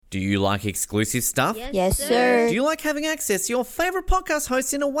Do you like exclusive stuff? Yes, sir. Do you like having access to your favourite podcast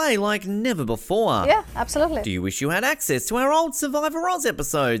hosts in a way like never before? Yeah, absolutely. Do you wish you had access to our old Survivor Oz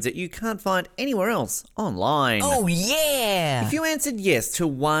episodes that you can't find anywhere else online? Oh, yeah! If you answered yes to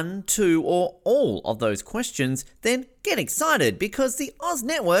one, two, or all of those questions, then get excited because the Oz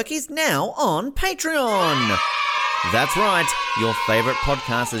Network is now on Patreon. That's right, your favourite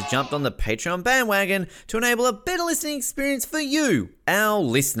podcast has jumped on the Patreon bandwagon to enable a better listening experience for you, our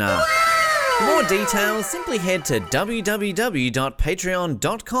listener. For more details, simply head to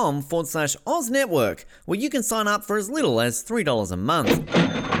www.patreon.com/Oz Network, where you can sign up for as little as $3 a month.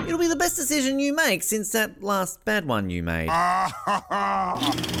 It'll be the best decision you make since that last bad one you made.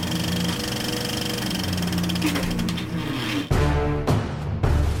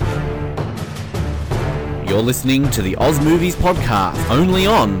 You're listening to the Oz Movies Podcast, only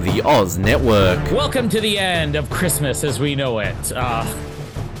on the Oz Network. Welcome to the end of Christmas as we know it.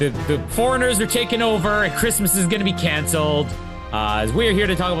 The foreigners are taking over and Christmas is going to be canceled. As we're here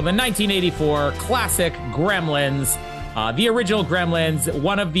to talk about the 1984 classic Gremlins, the original Gremlins,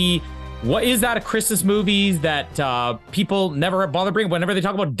 one of the, what is that, a Christmas movies that people never bother bringing whenever they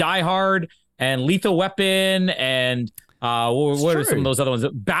talk about Die Hard and Lethal Weapon and... what are some of those other ones?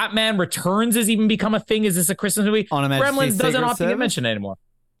 Batman Returns has even become a thing. Is this a Christmas movie? Gremlins doesn't often get mentioned anymore.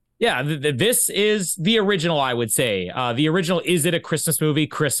 Yeah, this is the original, I would say. The original, is it a Christmas movie?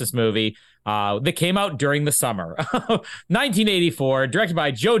 Christmas movie that came out during the summer. 1984, directed by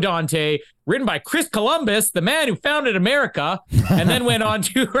Joe Dante, written by Chris Columbus, the man who founded America, and then went on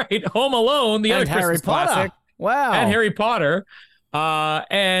to write Home Alone, the other Christmas classic. Wow. And Harry Potter.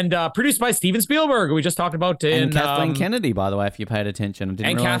 And produced by Steven Spielberg, who we just talked about. And Kathleen Kennedy, by the way, if you paid attention.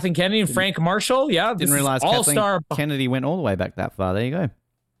 Kathleen Kennedy and Frank Marshall. Yeah. Didn't realize Kathleen Kennedy went all the way back that far. There you go.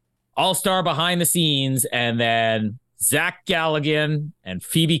 All-star behind the scenes. And then Zach Galligan and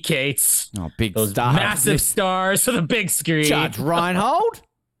Phoebe Cates. Oh, big those stars. massive stars for the big screen. Judge Reinhold.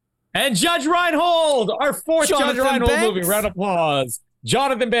 And Judge Reinhold, our fourth Jonathan Judge Reinhold Banks. movie. Round of applause.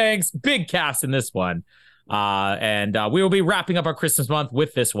 Jonathan Banks, big cast in this one. And we will be wrapping up our Christmas month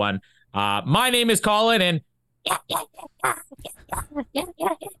with this one. My name is Colin, and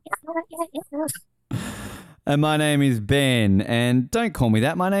my name is Ben, and don't call me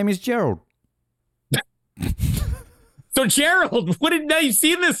that. My name is Gerald. So Gerald, now you've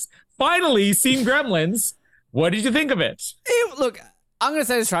seen this? Finally, you've seen Gremlins. What did you think of it? Look, I'm going to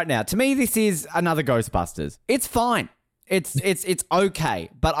say this right now. To me, this is another Ghostbusters. It's fine. It's okay,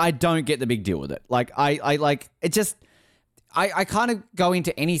 but I don't get the big deal with it. Like I kind of go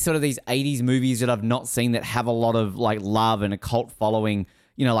into any sort of these 80s movies that I've not seen that have a lot of like love and a cult following,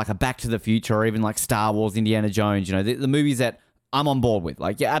 you know, like a Back to the Future or even like Star Wars, Indiana Jones, you know, the movies that I'm on board with.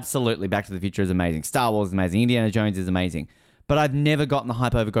 Like, yeah, absolutely, Back to the Future is amazing. Star Wars is amazing. Indiana Jones is amazing. But I've never gotten the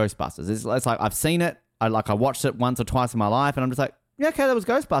hype over Ghostbusters. It's like I've seen it. I watched it once or twice in my life and I'm just like, yeah, okay, that was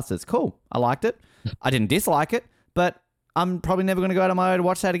Ghostbusters. Cool. I liked it. I didn't dislike it, but I'm probably never going to go out of my way to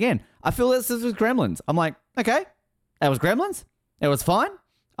watch that again. I feel this was Gremlins. I'm like, okay, that was Gremlins. It was fine.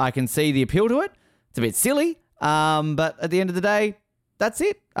 I can see the appeal to it. It's a bit silly, but at the end of the day, that's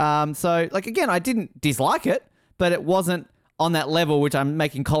it. So, like, again, I didn't dislike it, but it wasn't on that level, which I'm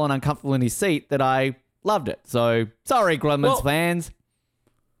making Colin uncomfortable in his seat, that I loved it. So, sorry, Gremlins fans.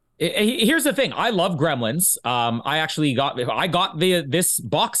 Here's the thing. I love Gremlins. I got this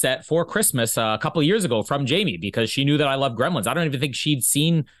box set for Christmas a couple of years ago from Jamie because she knew that I love Gremlins. I don't even think she'd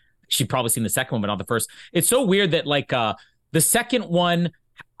probably seen the second one, but not the first. It's so weird that like the second one,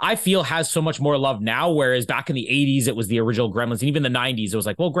 I feel has so much more love now, whereas back in the 80s, it was the original Gremlins. And even the 90s, it was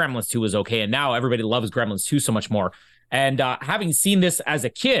like, well, Gremlins 2 is okay. And now everybody loves Gremlins 2 so much more. And having seen this as a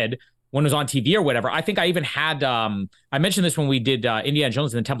kid, when it was on TV or whatever, I think I even had, I mentioned this when we did Indiana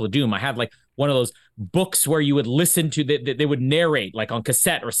Jones and the Temple of Doom. I had like one of those books where you would listen to, they would narrate like on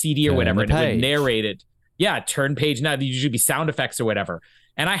cassette or CD or whatever, and it would narrate it. Yeah, turn page. Now, they usually be sound effects or whatever.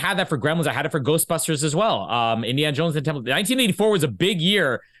 And I had that for Gremlins. I had it for Ghostbusters as well. Indiana Jones and the Temple. 1984 was a big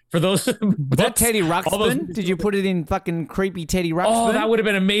year for those books. Was that Teddy Ruxpin? Did you put it in fucking creepy Teddy Ruxpin? Oh, that would have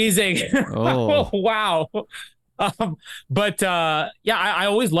been amazing. Oh, wow. I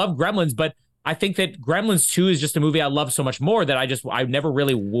always loved Gremlins, but I think that Gremlins 2 is just a movie I love so much more that I never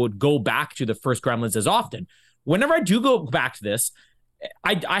really would go back to the first Gremlins as often. Whenever I do go back to this,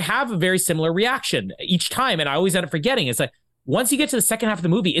 I have a very similar reaction each time, and I always end up forgetting. It's like, once you get to the second half of the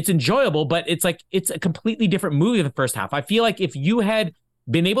movie, it's enjoyable, but it's like, it's a completely different movie in the first half. I feel like if you had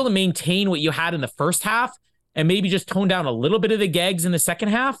been able to maintain what you had in the first half and maybe just tone down a little bit of the gags in the second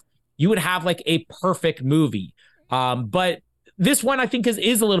half, you would have like a perfect movie. But this one I think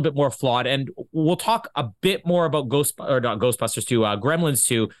is a little bit more flawed, and we'll talk a bit more about Ghostbusters 2, Gremlins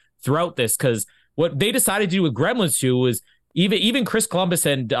 2 throughout this, because what they decided to do with Gremlins 2 was even Chris Columbus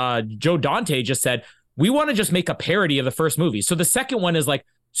and Joe Dante just said, we want to just make a parody of the first movie. So the second one is like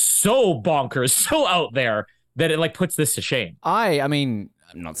so bonkers, so out there that it like puts this to shame. I mean,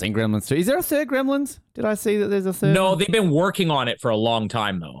 I'm not seeing Gremlins 2. Is there a third Gremlins? Did I see that there's a third? No, they've been working on it for a long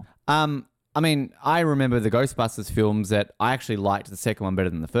time though. I mean, I remember the Ghostbusters films that I actually liked the second one better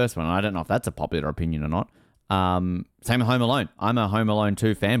than the first one. And I don't know if that's a popular opinion or not. Same with Home Alone. I'm a Home Alone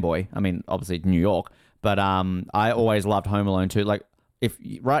 2 fanboy. I mean, obviously New York, but I always loved Home Alone 2. Like,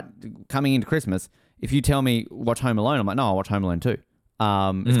 coming into Christmas, if you tell me watch Home Alone, I'm like, no, I'll watch Home Alone 2. It's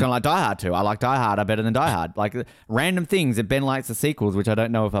kind of like Die Hard 2. I like Die Hard better than Die Hard. Like random things that Ben likes the sequels, which I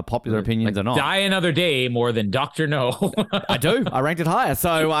don't know if are popular opinions or not. Die Another Day more than Dr. No. I do. I ranked it higher,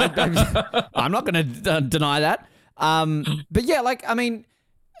 so I'm not going to deny that. But yeah, like, I mean,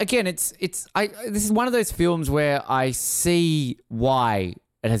 again, this is one of those films where I see why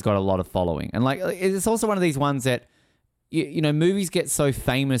it has got a lot of following. And like, it's also one of these ones that, you know, movies get so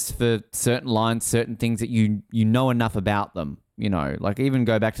famous for certain lines, certain things that you know enough about them. You know, like even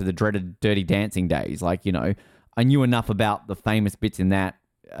go back to the dreaded Dirty Dancing days. Like, you know, I knew enough about the famous bits in that,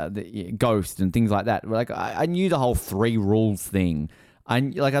 the Ghost and things like that. Like I knew the whole 3 rules thing.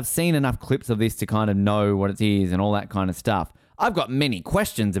 I've seen enough clips of this to kind of know what it is and all that kind of stuff. I've got many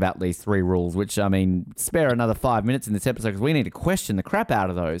questions about these 3 rules, which, I mean, spare another 5 minutes in this episode because we need to question the crap out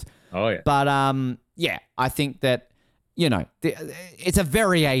of those. Oh, yeah. But, yeah, I think that, you know, it's a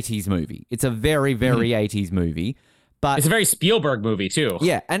very 80s movie. It's a very, very 80s movie. But it's a very Spielberg movie, too.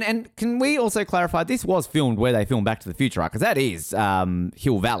 Yeah, and can we also clarify, this was filmed where they filmed Back to the Future, right? Because that is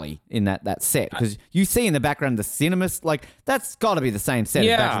Hill Valley in that set. Because you see in the background the cinemas, like, that's got to be the same set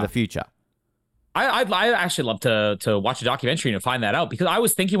as Back to the Future. I'd actually love to watch a documentary and find that out, because I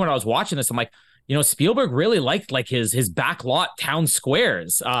was thinking when I was watching this, I'm like, you know, Spielberg really liked like his back lot town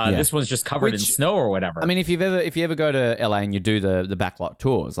squares. This one's just covered in snow or whatever. I mean, if you ever go to LA and you do the backlot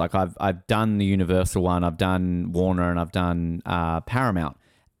tours, like I've done the Universal one, I've done Warner, and I've done Paramount,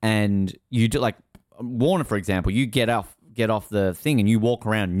 and you do like Warner, for example, you get off the thing and you walk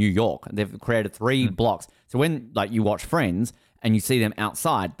around New York. They've created 3 blocks, so when like you watch Friends and you see them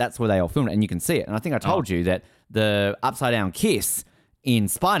outside, that's where they all filmed it, and you can see it. And I think I told you that the upside down kiss in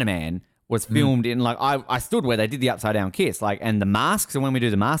Spider-Man was filmed in, like, I stood where they did the upside down kiss, like, and the masks. And when we do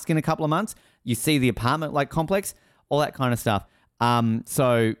the mask in a couple of months, you see the apartment like complex, all that kind of stuff.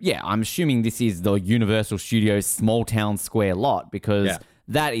 So yeah, I'm assuming this is the Universal Studios small town square lot, because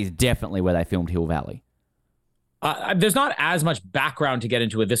that is definitely where they filmed Hill Valley. There's not as much background to get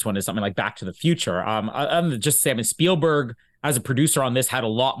into with this one as something like Back to the Future. Just to say, I mean, Spielberg as a producer on this had a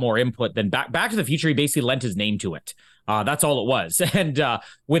lot more input than Back to the Future. He basically lent his name to it. That's all it was. And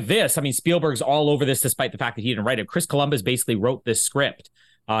with this, I mean, Spielberg's all over this, despite the fact that he didn't write it. Chris Columbus basically wrote this script,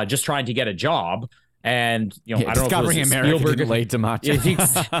 just trying to get a job. And, you know, I don't know if it was America Spielberg didn't lead to much. Yeah,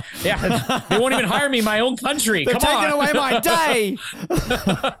 they won't even hire me in my own country. They're Come on. taking away my day.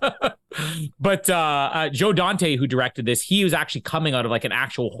 But Joe Dante, who directed this, he was actually coming out of like an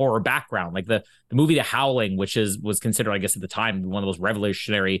actual horror background, like the movie The Howling, which was considered, I guess, at the time one of those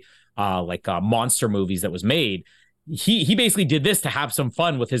revolutionary monster movies that was made. He basically did this to have some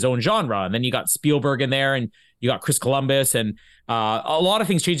fun with his own genre. And then you got Spielberg in there, and you got Chris Columbus, and a lot of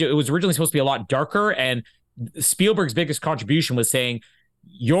things changed. It was originally supposed to be a lot darker, and Spielberg's biggest contribution was saying,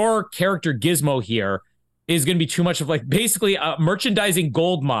 your character Gizmo here is going to be too much of like basically a merchandising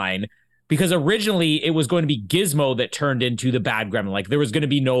gold mine, because originally it was going to be Gizmo that turned into the bad gremlin. Like there was going to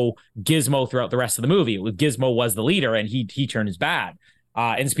be no Gizmo throughout the rest of the movie. Gizmo was the leader, and he turned his bad.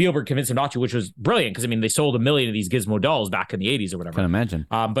 And Spielberg convinced him not to, which was brilliant, because I mean they sold 1 million of these Gizmo dolls back in the 80s or whatever. Can imagine.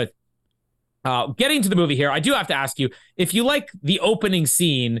 But getting to the movie here, I do have to ask you if you like the opening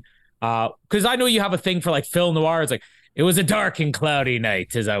scene, because I know you have a thing for like film noir. It's like, it was a dark and cloudy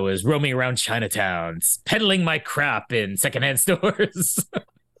night as I was roaming around Chinatown, peddling my crap in secondhand stores.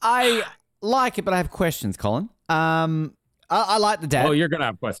 I like it, but I have questions, Colin. I like the dad. Oh, you're gonna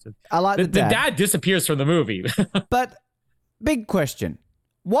have questions. I like the dad. The dad disappears from the movie. But big question.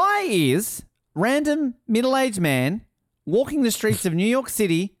 Why is random middle-aged man walking the streets of New York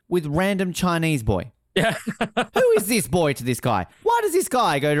City with random Chinese boy? Yeah. Who is this boy to this guy? Why does this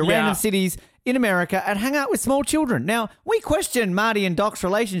guy go to random cities in America and hang out with small children? Now, we question Marty and Doc's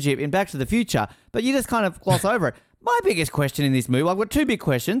relationship in Back to the Future, but you just kind of gloss over it. My biggest question in this movie, I've got 2 big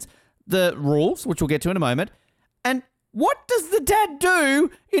questions. The rules, which we'll get to in a moment, and What does the dad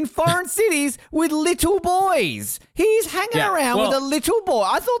do in foreign cities with little boys? He's hanging around with a little boy.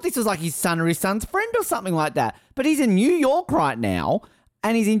 I thought this was like his son or his son's friend or something like that. But he's in New York right now,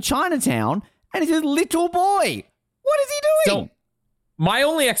 and he's in Chinatown, and he's a little boy. What is he doing? So, my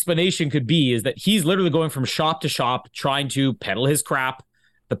only explanation could be is that he's literally going from shop to shop trying to peddle his crap,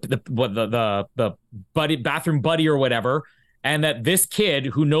 the bathroom buddy or whatever. And that this kid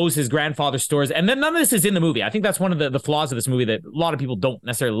who knows his grandfather's stores, and then none of this is in the movie. I think that's one of the flaws of this movie that a lot of people don't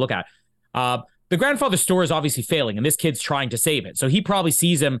necessarily look at. The grandfather's store is obviously failing, and this kid's trying to save it. So he probably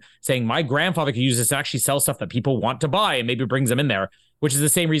sees him saying, my grandfather could use this to actually sell stuff that people want to buy, and maybe brings them in there, which is the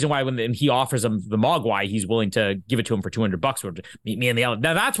same reason why when he offers him the Mogwai, he's willing to give it to him for $200 or meet me in the alley.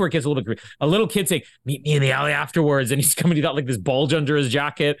 Now that's where it gets a little bit creepy. A little kid saying, meet me in the alley afterwards, and he's coming, he got like this bulge under his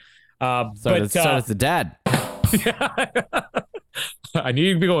jacket. So does the dad. I knew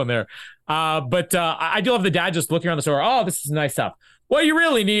you'd be going there. But I do love the dad just looking around the store. Oh, this is nice stuff. What you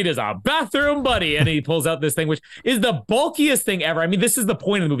really need is a bathroom buddy. And he pulls out this thing, which is the bulkiest thing ever. I mean, this is the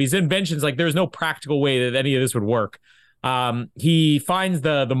point of the movie. His inventions, like there's no practical way that any of this would work. He finds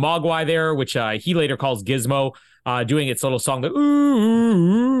the Mogwai there, which he later calls Gizmo, doing its little song, the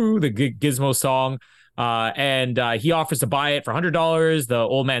Gizmo song. And he offers to buy it for $100. The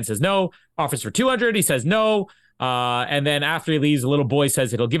old man says no. Offers for $200. He says no. And then after he leaves, the little boy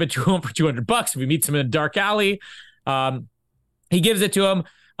says he'll give it to him for $200 if he meets him in a dark alley. He gives it to him.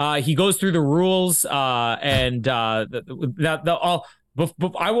 He goes through the rules, and I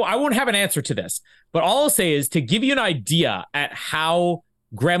won't have an answer to this, but all I'll say is to give you an idea at how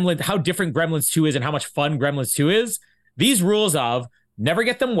different Gremlins 2 is and how much fun Gremlins 2 is. These rules of never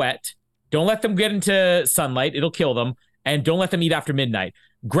get them wet, don't let them get into sunlight, it'll kill them, and don't let them eat after midnight.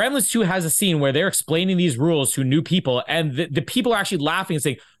 Gremlins 2 has a scene where they're explaining these rules to new people, and the people are actually laughing and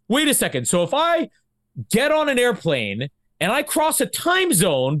saying, wait a second, so if I get on an airplane and I cross a time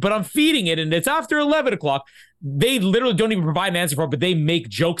zone, but I'm feeding it and it's after 11 o'clock, they literally don't even provide an answer for it, but they make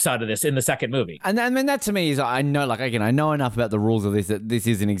jokes out of this in the second movie. And I mean, that to me is, I know, like, again, I know enough about the rules of this that this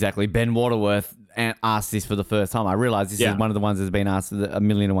isn't exactly Ben Waterworth asked this for the first time. I realize this is one of the ones that's been asked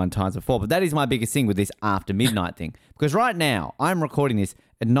 1,000,001 times before, but that is my biggest thing with this after midnight thing. Because right now, I'm recording this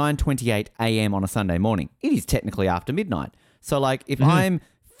at 9:28 a.m. on a Sunday morning. It is technically after midnight. So, like, if I'm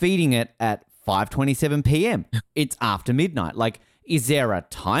feeding it at 5:27 p.m., it's after midnight. Like, is there a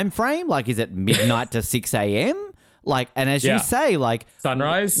time frame? Like, is it midnight to 6 a.m.? Like, and as you say, like,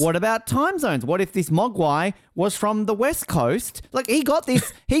 sunrise. What about time zones? What if this Mogwai was from the West Coast? Like, he got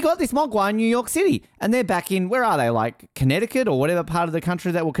this Mogwai in New York City, and they're back in, where are they? Like Connecticut or whatever part of the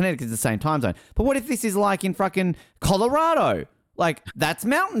country that, well, Connecticut's the same time zone. But what if this is like in fucking Colorado? Like, that's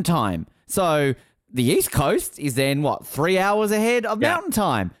mountain time. So the East Coast is then what, 3 hours ahead of mountain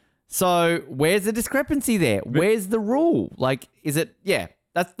time? So where's the discrepancy there? Where's the rule? Like, is it? Yeah,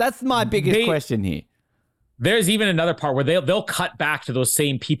 that's my biggest question here. There's even another part where they'll cut back to those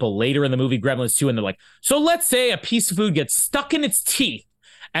same people later in the movie Gremlins 2, and they're like, so let's say a piece of food gets stuck in its teeth,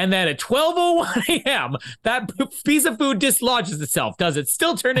 and then at 12:01 a.m., that piece of food dislodges itself. Does it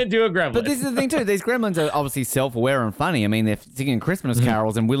still turn into a gremlin? But this is the thing too. These gremlins are obviously self-aware and funny. I mean, they're singing Christmas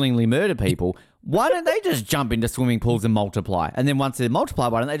carols and willingly murder people. Why don't they just jump into swimming pools and multiply? And then once they multiply,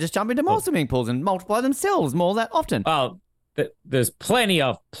 why don't they just jump into more swimming pools and multiply themselves more that often? Well, there's plenty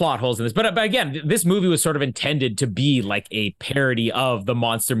of plot holes in this. But again, this movie was sort of intended to be like a parody of the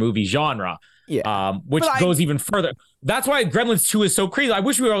monster movie genre. Yeah. Which goes even further. That's why Gremlins 2 is so crazy. I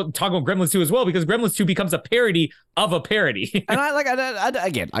wish we were talking about Gremlins 2 as well, because Gremlins 2 becomes a parody of a parody.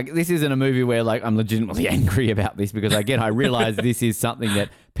 And this isn't a movie where like I'm legitimately angry about this, because again, I realize this is something that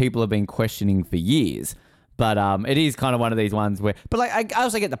people have been questioning for years. But it is kind of one of these ones where, but like I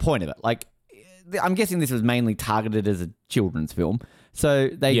also get the point of it. Like, I'm guessing this was mainly targeted as a children's film. So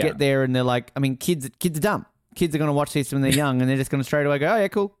they get there and they're like, I mean, kids are dumb. Kids are going to watch this when they're young, and they're just going to straight away go, oh yeah,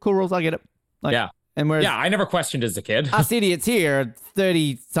 cool rules, I get it. Like, and whereas I never questioned as a kid. Us idiots here,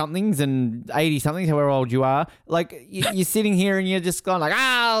 30-somethings and 80-somethings, however old you are, like you're sitting here and you're just going like,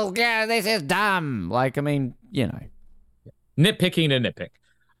 oh yeah, this is dumb. Like, I mean, you know, nitpicking to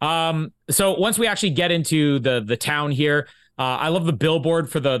nitpick. So once we actually get into the town here, I love the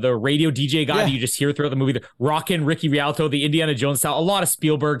billboard for the radio DJ guy that you just hear throughout the movie, the Rockin' Ricky Rialto, the Indiana Jones style, a lot of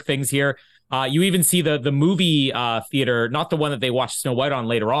Spielberg things here. You even see the movie theater, not the one that they watched Snow White on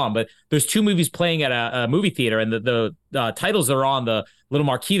later on, but there's two movies playing at a movie theater, and the titles are on the little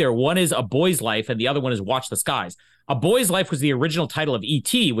marquee there. One is A Boy's Life, and the other one is Watch the Skies. A Boy's Life was the original title of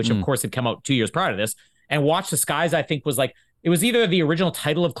E.T., which of course had come out 2 years prior to this, and Watch the Skies, I think, was like, it was either the original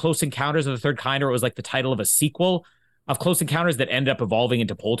title of Close Encounters of the Third Kind, or it was like the title of a sequel of Close Encounters that ended up evolving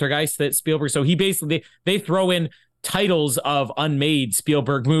into Poltergeist that Spielberg. So he basically, they throw in titles of unmade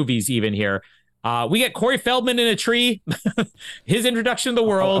Spielberg movies even here. We get Corey Feldman in a tree. His introduction to the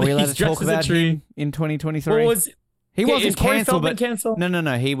world. Are we allowed He's to talk dressed as a about tree. him in 2023? He wasn't is Corey cancelled, Feldman but canceled?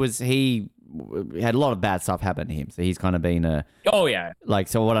 No. He had a lot of bad stuff happen to him, so he's kind of been Oh yeah. like.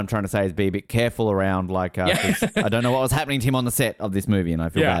 So what I'm trying to say is be a bit careful around. Like, 'cause I don't know what was happening to him on the set of this movie, and I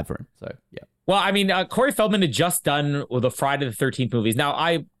feel bad for him. So yeah. Well, I mean, Corey Feldman had just done the Friday the 13th movies. Now,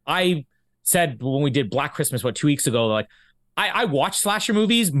 I said when we did Black Christmas 2 weeks ago, like I watch slasher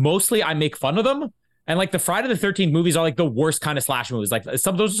movies. Mostly, I make fun of them. And like the Friday the 13th movies are like the worst kind of slasher movies. Like those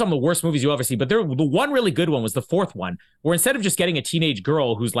are some of the worst movies you'll ever see. But the one really good one was the fourth one, where instead of just getting a teenage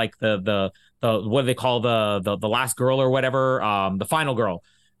girl who's like the what do they call the last girl or whatever, the final girl.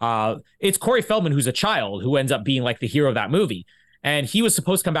 It's Corey Feldman who's a child who ends up being like the hero of that movie. And he was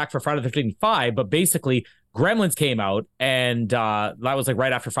supposed to come back for Friday the 13th 5, but basically Gremlins came out, and that was like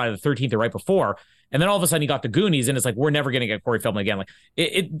right after Friday the 13th or right before. And then all of a sudden he got the Goonies, and it's like, we're never going to get Corey Feldman again. Like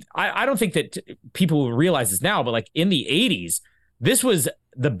I don't think that people will realize this now, but like in the 80s, this was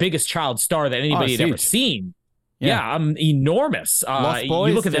the biggest child star that anybody had ever seen. Yeah, enormous. Lost Boys,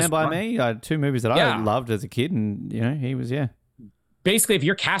 you look at Stand By Me, 2 movies that I loved as a kid, and he was Basically, if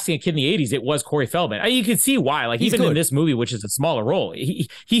you're casting a kid in the 80s, it was Corey Feldman. You can see why. Like, he's even good in this movie, which is a smaller role,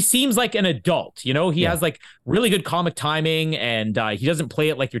 he seems like an adult. He has like really good comic timing, and he doesn't play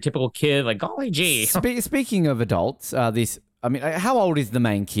it like your typical kid. Like, golly gee. Speaking of adults, how old is the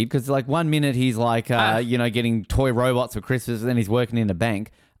main kid? Because like 1 minute he's like, getting toy robots for Christmas, and then he's working in a bank.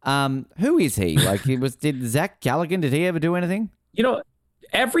 Who is he? Like, did Zach Galligan? Did he ever do anything?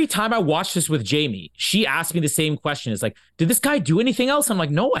 Every time I watch this with Jamie, she asked me the same question. It's like, did this guy do anything else? I'm like,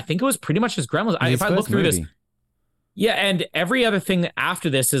 no, I think it was pretty much just Gremlins. If I look through this. Yeah, and every other thing after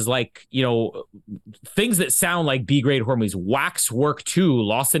this is like, things that sound like B-grade horror movies. Waxwork 2,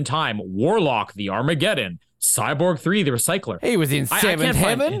 Lost in Time, Warlock, The Armageddon, Cyborg 3, The Recycler. He was in Seventh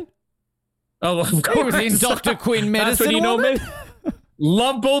Heaven. Oh, of course. He was in Dr. Quinn Medicine Woman.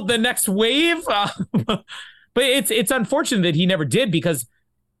 Lumbo, The Next Wave. But it's unfortunate that he never did, because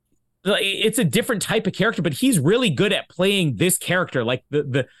it's a different type of character, but he's really good at playing this character, like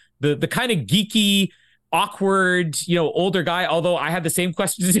the kind of geeky, awkward, older guy. Although I had the same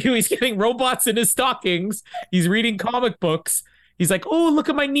questions as you. He's getting robots in his stockings. He's reading comic books. He's like, oh, look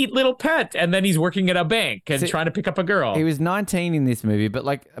at my neat little pet. And then he's working at a bank and trying to pick up a girl. He was 19 in this movie, but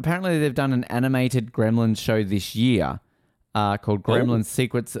like apparently they've done an animated Gremlins show this year called Gremlins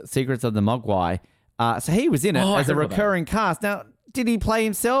Secrets of the Mogwai. So he was in it as a recurring cast. Now, did he play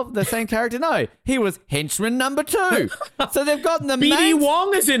himself, the same character? No, he was henchman number 2. So they've got the B.D.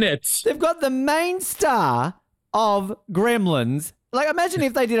 Wong is in it. They've got the main star of Gremlins. Like, imagine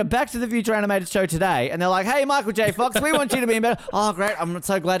if they did a Back to the Future animated show today, and they're like, "Hey, Michael J. Fox, we want you to be in better." Oh, great! I'm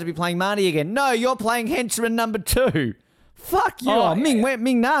so glad to be playing Marty again. No, you're playing henchman number 2. Fuck you!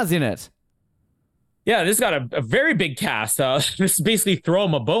 Ming Na's in it. Yeah, this got a very big cast. This basically throw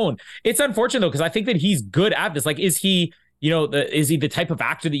him a bone. It's unfortunate though, because I think that he's good at this. Like, is he? Is he the type of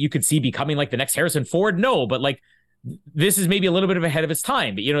actor that you could see becoming like the next Harrison Ford? No, but like this is maybe a little bit of ahead of his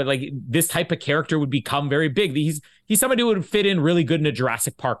time. But like this type of character would become very big. He's somebody who would fit in really good in a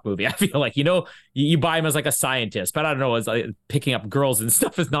Jurassic Park movie. I feel like you buy him as like a scientist, but I don't know, as picking up girls and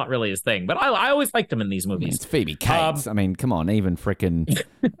stuff is not really his thing. But I always liked him in these movies. It's Phoebe Cates. come on, even freaking.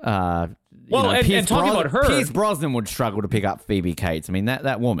 And talking about her, Pierce Brosnan would struggle to pick up Phoebe Cates.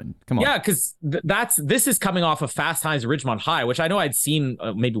 That woman. Come on. Yeah, because this is coming off of Fast Times at Ridgemont High, which I know I'd seen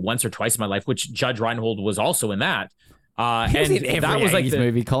maybe once or twice in my life, which Judge Reinhold was also in that. He was in every 80s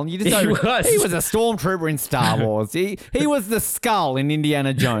movie, Colin. You just he was a stormtrooper in Star Wars. he was the skull in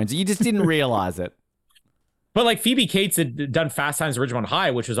Indiana Jones. You just didn't realize it. But like Phoebe Cates had done Fast Times at Ridgemont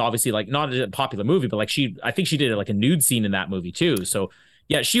High, which was obviously like not a popular movie, but like I think she did like a nude scene in that movie too. So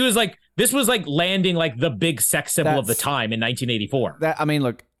yeah, she was like, this was like landing like the big sex symbol of the time in 1984.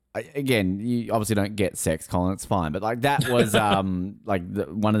 Look, again, you obviously don't get sex, Colin. It's fine, but like that was like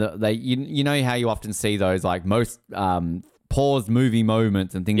one of the you know how you often see those like most paused movie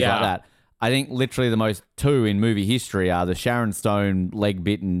moments and things like that. I think literally the most 2 in movie history are the Sharon Stone leg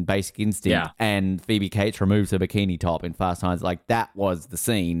bitten Basic Instinct and Phoebe Cates removes her bikini top in Fast Times. Like that was the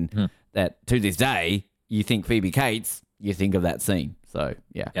scene that to this day you think Phoebe Cates, you think of that scene. So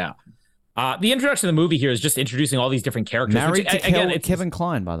yeah. The introduction of the movie here is just introducing all these different characters. Married to Kevin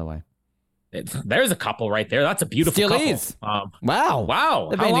Kline, by the way. There's a couple right there. That's a beautiful couple. Still is. Wow.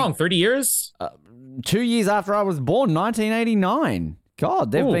 How long? 30 years? 2 years after I was born, 1989.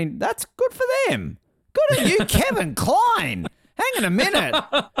 God, that's good for them. Good at you, Kevin Kline. Hang on a minute.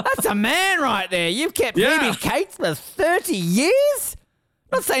 That's a man right there. You've kept Phoebe Cates for 30 years?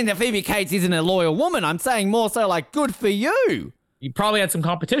 I'm not saying that Phoebe Cates isn't a loyal woman. I'm saying more so like, good for you. You probably had some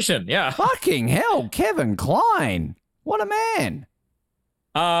competition. Yeah. Fucking hell, Kevin Kline. What a man.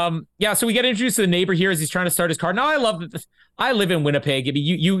 Yeah, so we get introduced to the neighbor here as he's trying to start his car. Now, I love that. I live in Winnipeg. I mean,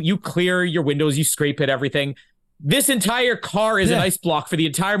 you clear your windows, you scrape it, everything. This entire car is an ice block for the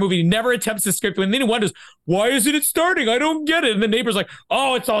entire movie. He never attempts to script it. And then he wonders, why isn't it starting? I don't get it. And the neighbor's like,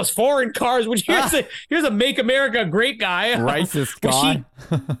 oh, it's those foreign cars. Which here's a Make America Great guy. Racist guy.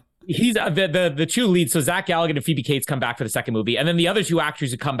 He's the two leads. So Zach Galligan and Phoebe Cates come back for the second movie. And then the other two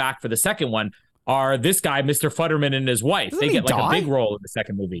actors who come back for the second one are this guy, Mr. Futterman, and his wife. They get like a big role in the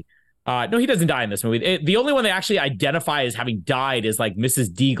second movie. No, he doesn't die in this movie. The only one they actually identify as having died is like Mrs.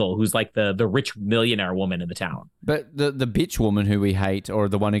 Deagle, who's like the rich millionaire woman in the town. But the bitch woman who we hate, or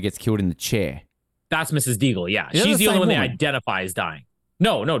the one who gets killed in the chair. That's Mrs. Deagle, yeah. She's the only one they identify as dying.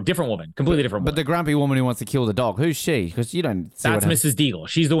 No, different woman. Completely different woman. But the grumpy woman who wants to kill the dog, who's she? Because you don't see That's Mrs. Deagle.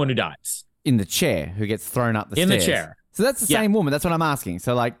 She's the one who dies. In the chair, who gets thrown up the stairs. In the chair. So that's the same woman. That's what I'm asking.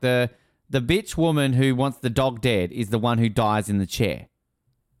 So like the bitch woman who wants the dog dead is the one who dies in the chair.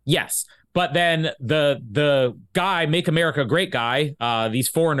 Yes. But then the guy, Make America Great guy, these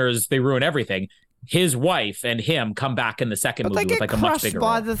foreigners, they ruin everything. His wife and him come back in the second movie with like a much bigger role.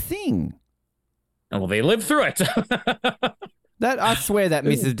 By the thing. And well, they live through it. I swear that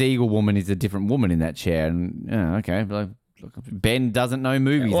Mrs. Deagle woman is a different woman in that chair. And okay, look, Ben doesn't know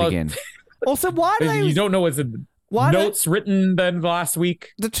movies again. Also, why do they? You don't know what's in notes written then last week.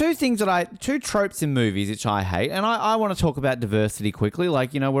 The two tropes in movies which I hate, and I want to talk about diversity quickly.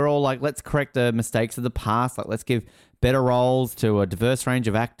 Like, we're all like, let's correct the mistakes of the past. Like, let's give better roles to a diverse range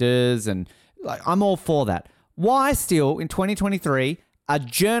of actors, and like, I'm all for that. Why still in 2023 are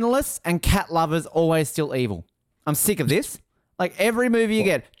journalists and cat lovers always still evil? I'm sick of this. Like, every movie you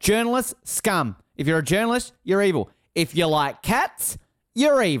get, journalists, scum. If you're a journalist, you're evil. If you like cats,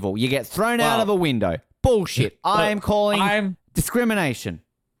 you're evil. You get thrown out of a window. Bullshit. I am calling discrimination.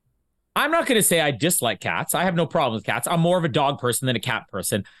 I'm not going to say I dislike cats. I have no problem with cats. I'm more of a dog person than a cat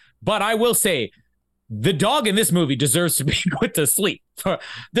person. But I will say the dog in this movie deserves to be put to sleep.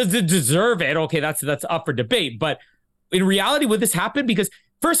 Does it deserve it? Okay, that's up for debate. But in reality, would this happen? Because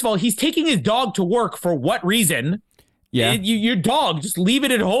first of all, he's taking his dog to work for what reason? Yeah, your dog, just leave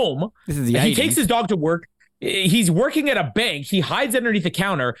it at home. This is the 80s. He takes his dog to work. He's working at a bank. He hides underneath the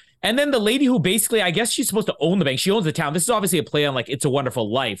counter. And then the lady who basically, I guess she's supposed to own the bank. She owns the town. This is obviously a play on like It's a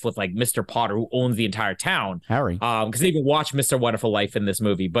Wonderful Life with like Mr. Potter, who owns the entire town. Harry. Because they even watch Mr. Wonderful Life in this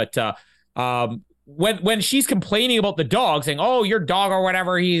movie. But when she's complaining about the dog, saying, oh, your dog or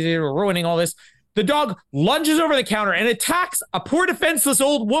whatever, he's ruining all this, the dog lunges over the counter and attacks a poor defenseless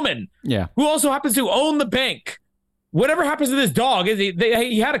old woman who also happens to own the bank. Whatever happens to this dog,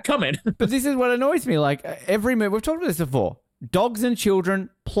 he had it coming. But this is what annoys me. Like, every movie, we've talked about this before. Dogs and children,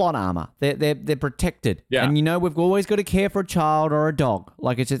 plot armor. They're protected. Yeah. And we've always got to care for a child or a dog.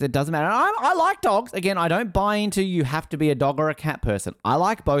 Like, it's just, it doesn't matter. I like dogs. Again, I don't buy into you have to be a dog or a cat person. I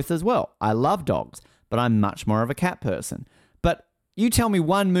like both as well. I love dogs, but I'm much more of a cat person. But you tell me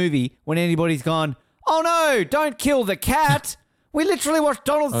one movie when anybody's gone, oh no, don't kill the cat. We literally watched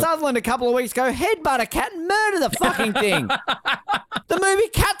Donald Sutherland a couple of weeks ago headbutt a cat and murder the fucking thing. The movie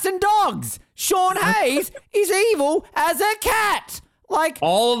Cats and Dogs. Sean Hayes is evil as a cat. Like,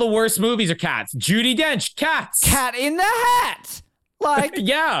 all of the worst movies are cats. Judi Dench, cats. Cat in the Hat. Like,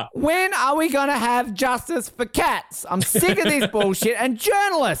 yeah. When are we going to have justice for cats? I'm sick of this bullshit. And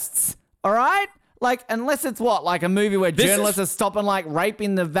journalists, all right? Like, unless it's like a movie where journalists are stopping like rape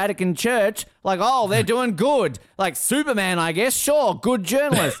in the Vatican Church. Like, oh, they're doing good. Like Superman, I guess. Sure, good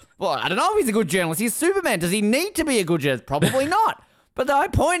journalist. Well, I don't know if he's a good journalist. He's Superman. Does he need to be a good journalist? Probably not. But the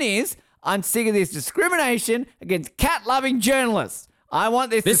point is, I'm sick of this discrimination against cat-loving journalists. I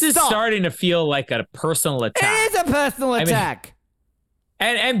want this to stop. This is starting to feel like a personal attack. It is a personal attack.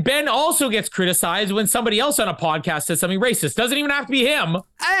 And Ben also gets criticized when somebody else on a podcast says something racist. Doesn't even have to be him.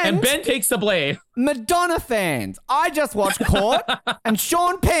 And Ben takes the blame. Madonna fans. I just watched Court, and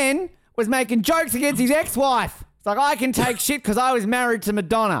Sean Penn was making jokes against his ex-wife. It's like, I can take shit because I was married to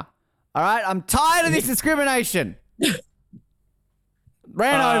Madonna. All right? I'm tired of this discrimination.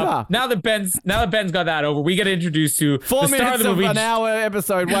 Ran over. Now that Ben's got that over, we get introduced to 4 the star of the movie. An hour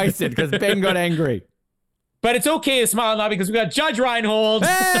episode wasted because Ben got angry. But it's okay to smile now because we got Judge Reinhold.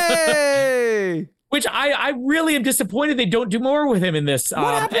 Hey! Which I really am disappointed they don't do more with him in this.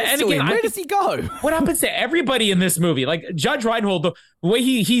 What happens to him? Where does he go? What happens to everybody in this movie? Like Judge Reinhold, the way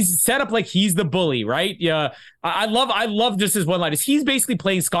he's set up like he's the bully, right? Yeah, I love just his one line. Is he's basically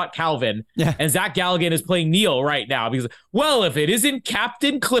playing Scott Calvin, and Zach Galligan is playing Neil right now. Because, well, if it isn't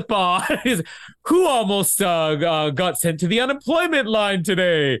Captain Clip-On, who almost got sent to the unemployment line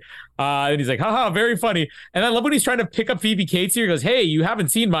today. And he's like, haha, very funny. And I love when he's trying to pick up Phoebe Cates here. He goes, hey, you haven't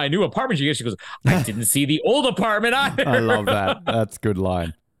seen my new apartment. She goes, I didn't see the old apartment either. I love that. That's a good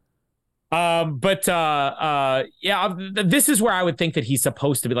line. This is where I would think that he's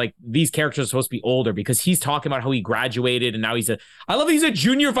supposed to be like, these characters are supposed to be older because he's talking about how he graduated and now he's a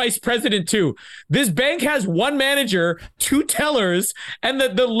junior vice president too. This bank has one manager, two tellers, and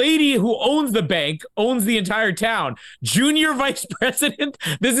the lady who owns the bank owns the entire town. Junior vice president.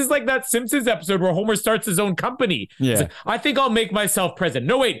 This is like that Simpsons episode where Homer starts his own company. Yeah. Like, I think I'll make myself president.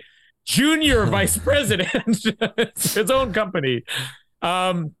 No, wait, junior vice president. It's his own company.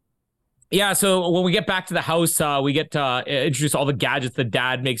 Yeah, so when we get back to the house, we get introduced all the gadgets the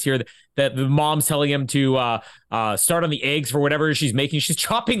dad makes here. That the mom's telling him to start on the eggs for whatever she's making. She's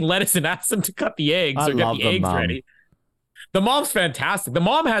chopping lettuce and asks him to cut the eggs or get the eggs ready. The mom's fantastic. The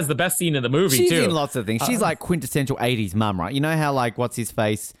mom has the best scene in the movie, too. She's in lots of things. She's like quintessential 80s mum, right? You know how, like, what's his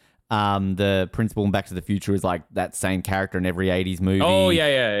face? The principal in Back to the Future is like that same character in every 80s movie. Oh,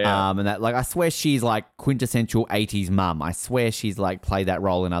 yeah. And that, like, I swear she's like quintessential 80s mum. I swear she's like played that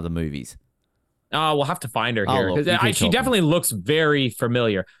role in other movies. We'll have to find her here because she definitely looks very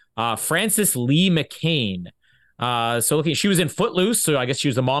familiar. Frances Lee McCain. So looking, she was in Footloose, so I guess she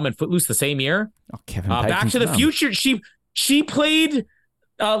was the mom in Footloose the same year. Oh, Kevin Back to the Future. She played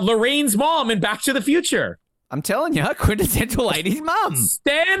Lorraine's mom in Back to the Future. I'm telling you, quintessential 80s mum.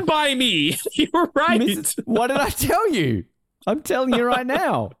 Stand by me. You were right. What did I tell you? I'm telling you right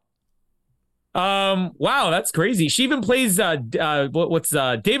now. Wow, that's crazy. She even plays David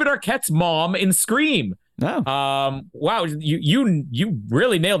Arquette's mom in Scream. No. Wow, you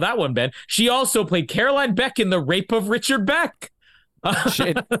really nailed that one, Ben. She also played Caroline Beck in The Rape of Richard Beck.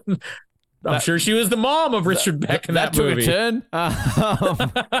 Shit. I'm sure she was the mom of Richard Beck in that movie. That took a turn.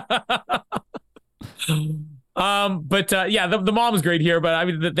 The mom is great here, but I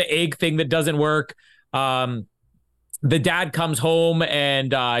mean the egg thing that doesn't work. The dad comes home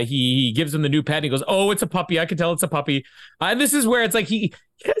and he gives him the new pet. And he goes, oh, it's a puppy. I can tell it's a puppy. And this is where it's like he's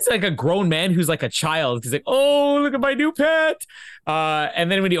like a grown man who's like a child. He's like, oh, look at my new pet.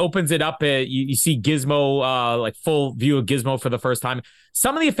 And then when he opens it up, you see Gizmo, like full view of Gizmo for the first time.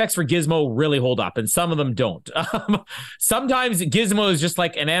 Some of the effects for Gizmo really hold up and some of them don't. Sometimes Gizmo is just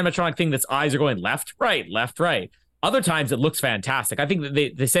like an animatronic thing that's eyes are going left, right, left, right. Other times it looks fantastic. I think that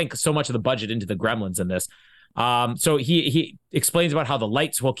they sank so much of the budget into the Gremlins in this. So he explains about how the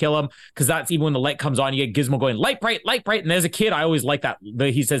lights will kill him because that's even when the light comes on, you get Gizmo going light bright. And as a kid, I always like that.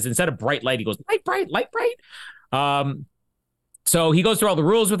 He says instead of bright light, he goes light bright. So he goes through all the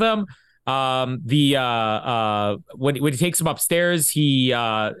rules with him. When he takes him upstairs, he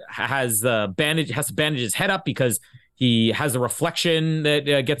has to bandage his head up because he has the reflection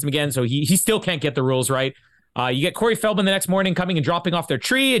that gets him again. So he still can't get the rules right. You get Corey Feldman the next morning coming and dropping off their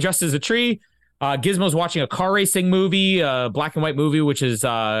tree, dressed as a tree. Gizmo's watching a car racing movie, black and white movie, which is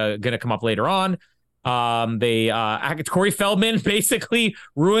going to come up later on. Corey Feldman basically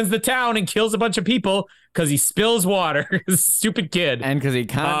ruins the town and kills a bunch of people because he spills water. Stupid kid. And because he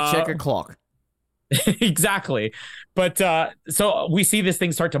can't check a clock. Exactly. But so we see this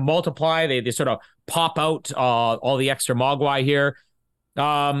thing start to multiply. They sort of pop out all the extra mogwai here.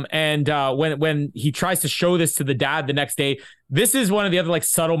 When he tries to show this to the dad the next day, this is one of the other like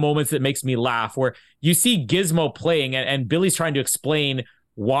subtle moments that makes me laugh where you see Gizmo playing and Billy's trying to explain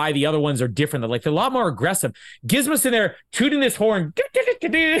why the other ones are different. They're a lot more aggressive. Gizmo's in there tooting this horn,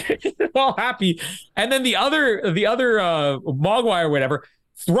 all happy. And then the other Mogwai or whatever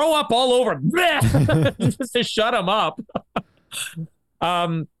throw up all over just to shut him up.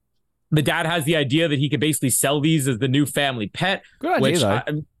 The dad has the idea that he could basically sell these as the new family pet. Good idea,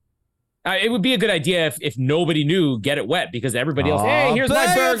 though. It would be a good idea if nobody knew Get It Wet because everybody else, hey, here's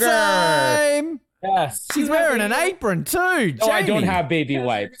my burger. Time. Yes. She's wearing an apron too. Jamie. Oh, I don't have baby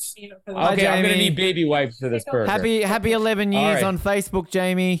wipes. Okay, I'm going to need baby wipes for this burger. Happy 11 years on Facebook,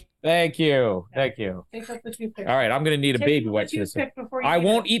 Jamie. Thank you. Take up the toothpick. All right, I'm going to need a baby wipe for this. I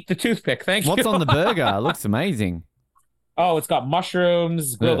won't eat the toothpick. Thank you. What's on the burger? It looks amazing. Oh, it's got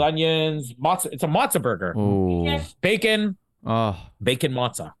mushrooms, grilled onions, mozza. It's a mozza burger. Ooh. Bacon. Oh, bacon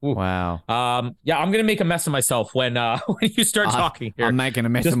mozza. Ooh. Wow. Yeah, I'm gonna make a mess of myself when you start talking here. I'm making a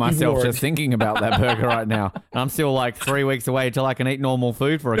mess of myself just thinking about that burger right now. I'm still like 3 weeks away till I can eat normal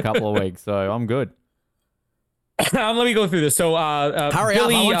food for a couple of weeks, so I'm good. Let me go through this. So, Hurry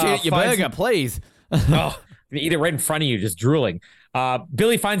Billy, up! I want you to eat your burger, please. Oh, eat it right in front of you, just drooling.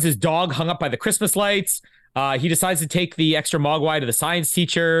 Billy finds his dog hung up by the Christmas lights. He decides to take the extra mogwai to the science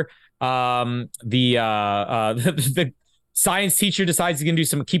teacher. The science teacher decides he's going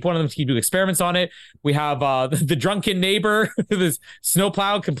to keep one of them to do experiments on it. We have the drunken neighbor, this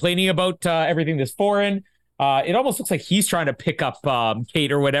snowplow, complaining about everything that's foreign. It almost looks like he's trying to pick up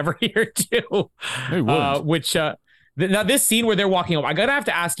Kate or whatever here too. Now this scene where they're walking home, I'm gonna have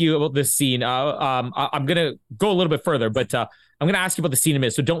to ask you about this scene. I'm gonna go a little bit further, but I'm gonna ask you about the scene in a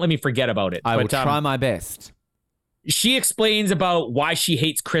minute, so don't let me forget about it. I will try my best. She explains about why she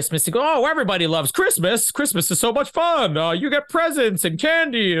hates Christmas. To go, oh, everybody loves Christmas. Christmas is so much fun. You get presents and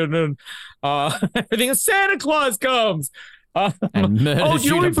candy and everything. And Santa Claus comes. And murders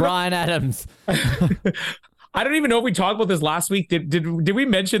you to Bryan Adams. I don't even know if we talked about this last week. Did we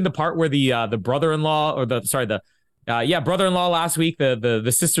mention the part where the brother-in-law or brother-in-law last week,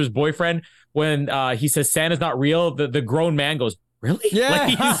 the sister's boyfriend, when he says Santa's not real, the grown man goes, really? Yeah.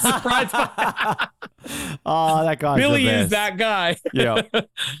 Like he's surprised by Oh, that guy. Billy is that guy. Yeah.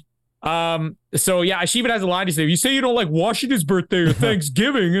 So yeah, she even has a line to say, you say you don't like Washington's birthday or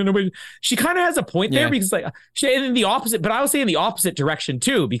Thanksgiving. And she kind of has a point there because like and in the opposite, but I would say in the opposite direction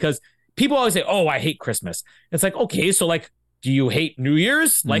too, because people always say, oh, I hate Christmas. It's like, okay, so like, do you hate New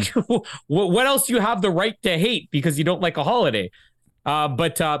Year's? Like what else do you have the right to hate because you don't like a holiday?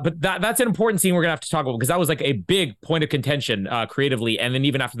 But that's an important scene we're gonna have to talk about because that was like a big point of contention creatively, and then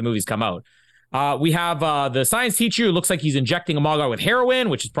even after the movies come out. We have the science teacher who looks like he's injecting a Mogwai with heroin,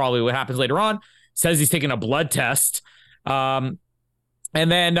 which is probably what happens later on. Says he's taking a blood test. And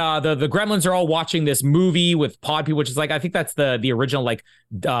then the Gremlins are all watching this movie with Pod People, which is like, I think that's the original like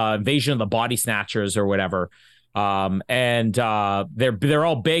Invasion of the Body Snatchers or whatever. And they're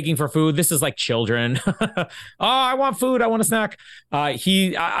all begging for food. This is like children. Oh, I want food. I want a snack.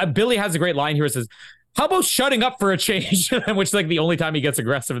 Billy has a great line here. It says, how about shutting up for a change? Which is like the only time he gets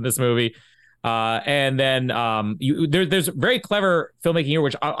aggressive in this movie. And then there's very clever filmmaking here,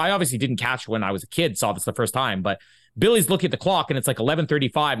 which I obviously didn't catch when I was a kid, saw this the first time, but Billy's looking at the clock and it's like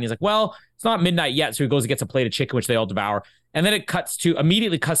 11:35 and he's like, well, it's not midnight yet. So he goes and gets a plate of chicken, which they all devour. And then it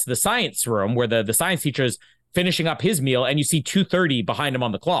immediately cuts to the science room where the science teacher is finishing up his meal and you see 2:30 behind him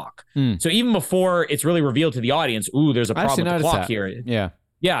on the clock. So even before it's really revealed to the audience, ooh, there's a problem with the clock here. Yeah.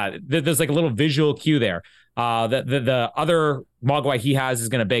 There's like a little visual cue there. The other Mogwai he has is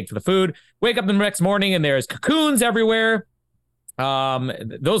going to beg for the food. Wake up the next morning and there's cocoons everywhere.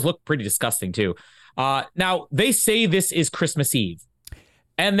 Those look pretty disgusting too. Now they say this is Christmas Eve.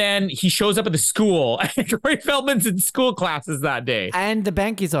 And then he shows up at the school, and Corey Feldman's in school classes that day. And the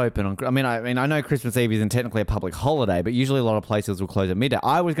bank is open. I know Christmas Eve isn't technically a public holiday, but usually a lot of places will close at midday.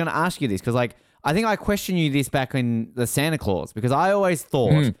 I was going to ask you this because, like, I think I questioned you this back in the Santa Claus because I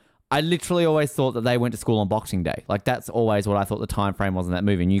literally always thought that they went to school on Boxing Day. Like, that's always what I thought the time frame was in that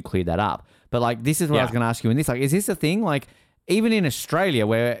movie, and you cleared that up. But, like, this is what I was going to ask you in this. Like, is this a thing? Like, even in Australia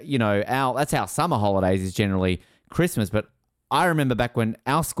where, you know, that's our summer holidays is generally Christmas, but I remember back when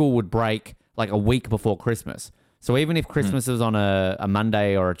our school would break like a week before Christmas. So even if Christmas was on a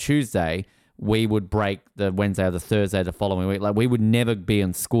Monday or a Tuesday, we would break the Wednesday or the Thursday the following week. Like we would never be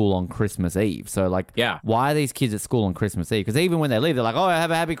in school on Christmas Eve. So like, why are these kids at school on Christmas Eve? Because even when they leave, they're like, oh,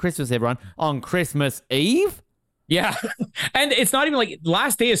 have a happy Christmas, everyone. On Christmas Eve? Yeah. And it's not even like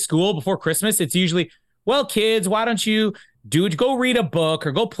last day of school before Christmas. It's usually, well, kids, why don't you go read a book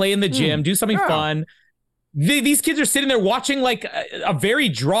or go play in the gym, do something fun. These kids are sitting there watching like a very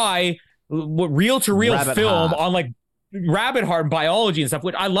dry reel-to-reel film on like Rabbit Heart and biology and stuff,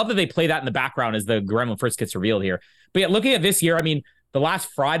 which I love that they play that in the background as the gremlin first gets revealed here. But yeah, looking at this year, I mean, the last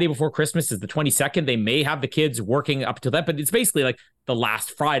Friday before Christmas is the 22nd. They may have the kids working up to that, but it's basically like the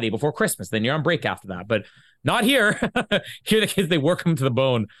last Friday before Christmas. Then you're on break after that, but not here. Here the kids, they work them to the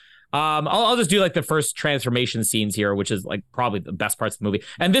bone. I'll just do like the first transformation scenes here, which is like probably the best parts of the movie.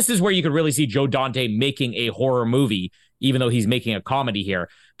 And this is where you could really see Joe Dante making a horror movie, even though he's making a comedy here.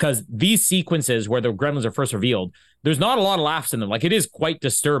 Because these sequences where the gremlins are first revealed, there's not a lot of laughs in them. Like it is quite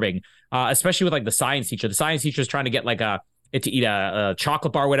disturbing, especially with like the science teacher. The science teacher is trying to get like it to eat a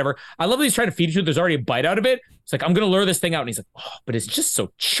chocolate bar or whatever. I love that he's trying to feed it to it. There's already a bite out of it. It's like, I'm going to lure this thing out. And he's like, oh, but it's just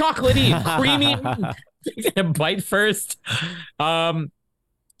so chocolatey and creamy. A bite first.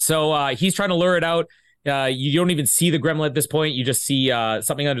 So he's trying to lure it out. You don't even see the gremlin at this point. You just see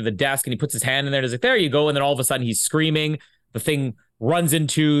something under the desk, and he puts his hand in there. And he's like, there you go. And then all of a sudden he's screaming. The thing runs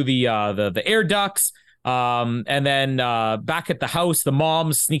into the air ducts. And then back at the house, the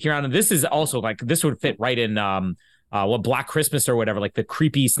mom's sneaking around. And this is also like, this would fit right in Black Christmas or whatever, like the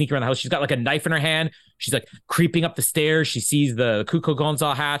creepy sneak around the house. She's got like a knife in her hand. She's like creeping up the stairs. She sees the cuckoo clones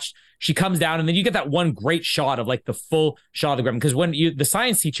all hatched. She comes down, and then you get that one great shot of like the full shot of the gremlin. Because when the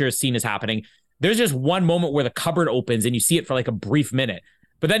science teacher scene is happening, there's just one moment where the cupboard opens and you see it for like a brief minute.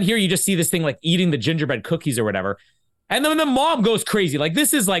 But then here you just see this thing like eating the gingerbread cookies or whatever. And then the mom goes crazy. Like,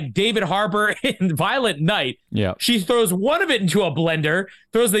 this is like David Harbour in Violent Night. Yeah. She throws one of it into a blender,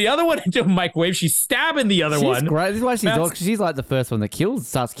 throws the other one into a microwave. She's stabbing the other one. She's great. This is why she's like the first one that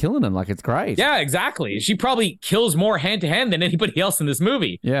starts killing him. Like, it's great. Yeah, exactly. She probably kills more hand to hand than anybody else in this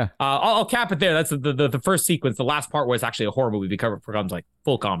movie. Yeah. I'll cap it there. That's the first sequence. The last part was actually a horror movie becomes like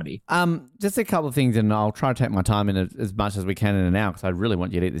full comedy. Just a couple of things, and I'll try to take my time in it as much as we can in and out because I really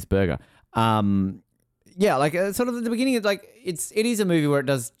want you to eat this burger. Yeah, like sort of at the beginning, it is a movie where it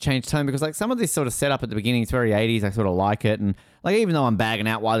does change tone because like some of this sort of setup at the beginning, it's very 80s. I sort of like it, and like even though I'm bagging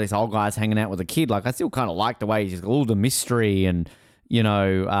out why this old guy's hanging out with a kid, like I still kind of like the way he's just all the mystery and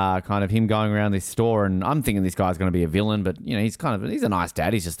kind of him going around this store, and I'm thinking this guy's going to be a villain, but he's a nice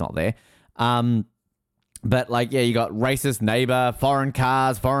dad. He's just not there. But like you got racist neighbor, foreign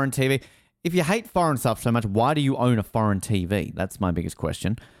cars, foreign TV. If you hate foreign stuff so much, why do you own a foreign TV? That's my biggest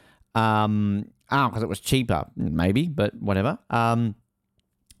question. Because it was cheaper, maybe, but whatever.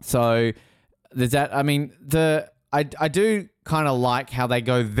 So there's that. I mean, I do kind of like how they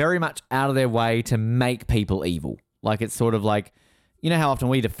go very much out of their way to make people evil. Like, it's sort of like, how often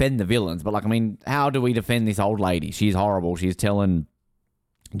we defend the villains, but like, I mean, how do we defend this old lady? She's horrible. She's telling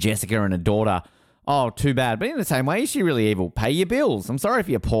Jessica and her daughter, oh, too bad. But in the same way, is she really evil? Pay your bills. I'm sorry if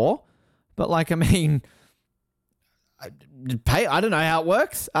you're poor, but like, I mean, I don't know how it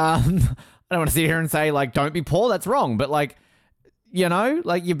works. I don't want to sit here and say, like, don't be poor. That's wrong. But, like,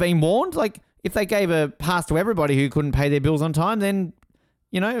 like, you've been warned. Like, if they gave a pass to everybody who couldn't pay their bills on time, then,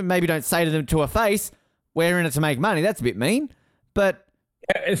 maybe don't say to them to a face, we're in it to make money. That's a bit mean. But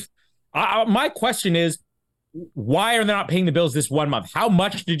my question is, why are they not paying the bills this 1 month? How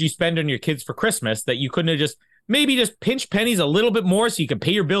much did you spend on your kids for Christmas that you couldn't have maybe just pinch pennies a little bit more so you can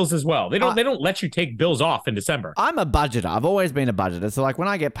pay your bills as well? They don't let you take bills off in December. I'm a budgeter. I've always been a budgeter. So like when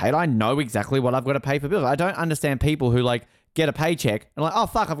I get paid, I know exactly what I've got to pay for bills. I don't understand people who like get a paycheck and like, oh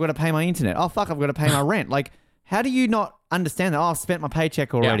fuck, I've got to pay my internet. Oh fuck, I've got to pay my rent. Like, how do you not understand that? Oh, I've spent my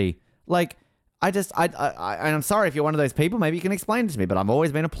paycheck already. Yeah. Like, I'm sorry if you're one of those people, maybe you can explain it to me, but I've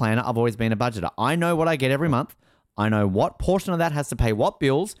always been a planner. I've always been a budgeter. I know what I get every month. I know what portion of that has to pay what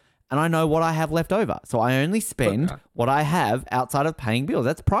bills, and I know what I have left over. So I only spend what I have outside of paying bills.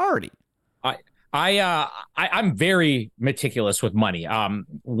 That's priority. I'm very meticulous with money.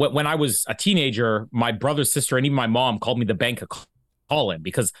 When I was a teenager, my brother, sister, and even my mom called me the bank call-in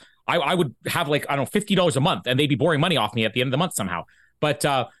because I would have like, I don't know, $50 a month, and they'd be borrowing money off me at the end of the month somehow. But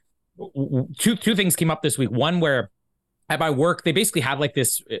two things came up this week. One where at my work, they basically have like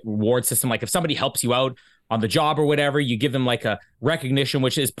this reward system. Like if somebody helps you out on the job or whatever, you give them like a recognition,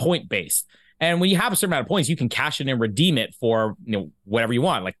 which is point based. And when you have a certain amount of points, you can cash it and redeem it for whatever you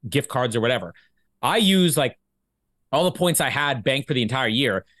want, like gift cards or whatever. I use like all the points I had banked for the entire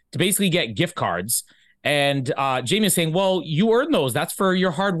year to basically get gift cards. And Jamie is saying, well, you earn those. That's for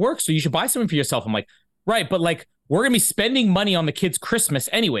your hard work. So you should buy something for yourself. I'm like, right. But like, we're going to be spending money on the kids' Christmas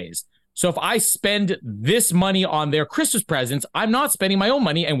anyways. So if I spend this money on their Christmas presents, I'm not spending my own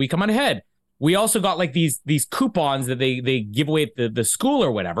money and we come on ahead. We also got like these coupons that they give away at the school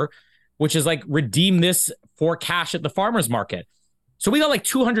or whatever, which is like redeem this for cash at the farmer's market. So we got like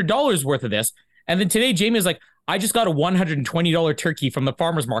 $200 worth of this. And then today, Jamie is like, I just got a $120 turkey from the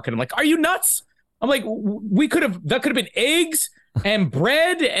farmer's market. I'm like, are you nuts? I'm like, that could have been eggs and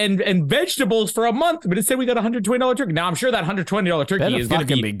bread and vegetables for a month, but instead we got a $120 turkey. Now I'm sure that $120 turkey is going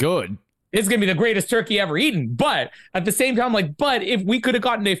to be good. It's going to be the greatest turkey ever eaten. But at the same time, I'm like, but if we could have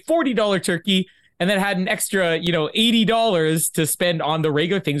gotten a $40 turkey and then had an extra, $80 to spend on the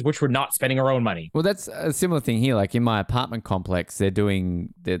regular things, which we're not spending our own money. Well, that's a similar thing here. Like in my apartment complex, they're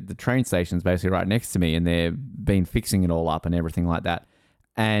doing the train station's basically right next to me, and they've been fixing it all up and everything like that.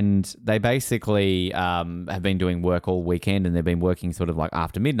 And they basically have been doing work all weekend, and they've been working sort of like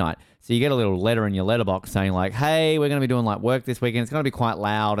after midnight. So you get a little letter in your letterbox saying like, hey, we're going to be doing like work this weekend. It's going to be quite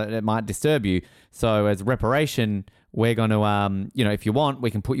loud. It might disturb you. So as reparation, we're going to, if you want, we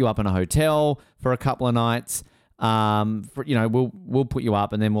can put you up in a hotel for a couple of nights. We'll put you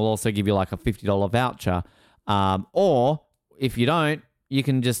up, and then we'll also give you like a $50 voucher. Or if you don't, you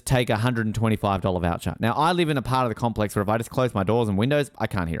can just take a $125 voucher. Now, I live in a part of the complex where if I just close my doors and windows, I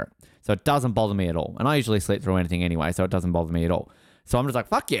can't hear it. So it doesn't bother me at all. And I usually sleep through anything anyway, so it doesn't bother me at all. So I'm just like,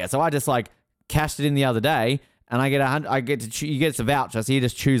 fuck yeah. So I just like cashed it in the other day, and I get you get a voucher, so you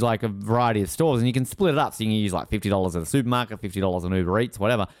just choose like a variety of stores, and you can split it up, so you can use like $50 at the supermarket, $50 on Uber Eats,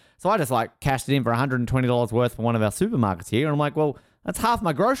 whatever. So I just like cashed it in for $120 worth for one of our supermarkets here, and I'm like, well, that's half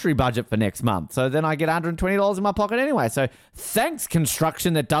my grocery budget for next month. So then I get $120 in my pocket anyway. So thanks,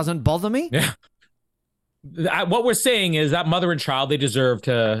 construction that doesn't bother me. Yeah. What we're saying is that mother and child, they deserve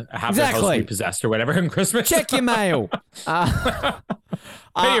to have their house repossessed or whatever in Christmas. Check your mail.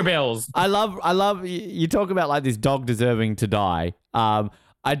 Pay your bills. I love you talk about like this dog deserving to die.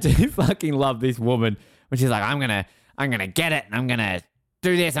 I do fucking love this woman when she's like, I'm gonna get it and I'm gonna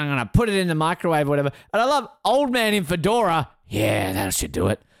do this, I'm gonna put it in the microwave or whatever. And I love old man in fedora. Yeah, that should do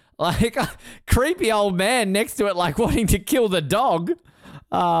it. Like creepy old man next to it, like wanting to kill the dog.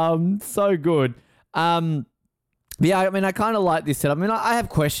 So good. Yeah, I mean, I kind of like this setup. I mean, I have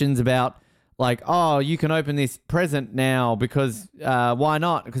questions about like, oh, you can open this present now because why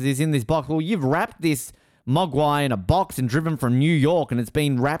not? Because he's in this box. Well, you've wrapped this mogwai in a box and driven from New York, and it's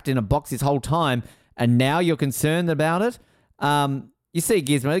been wrapped in a box this whole time, and now you're concerned about it. You see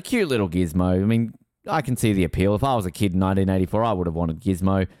Gizmo, a cute little Gizmo. I mean, I can see the appeal. If I was a kid in 1984, I would have wanted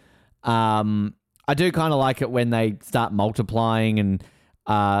Gizmo. I do kind of like it when they start multiplying and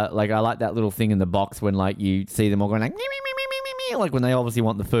like I like that little thing in the box when like you see them all going like, like when they obviously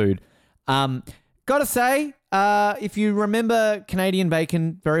want the food. Gotta say, if you remember Canadian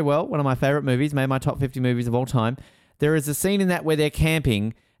Bacon very well, one of my favorite movies, made my top 50 movies of all time, there is a scene in that where they're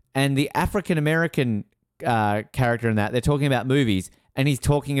camping and the African-American character in that, they're talking about movies, and he's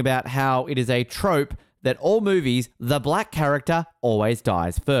talking about how it is a trope that all movies, the black character always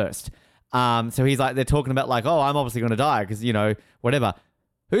dies first. So he's like, they're talking about like, oh, I'm obviously going to die because, you know, whatever.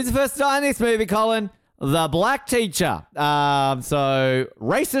 Who's the first to die in this movie, Colin? The black teacher. So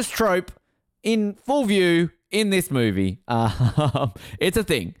racist trope in full view in this movie. It's a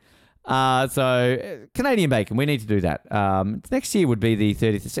thing. So Canadian Bacon, we need to do that. Next year would be the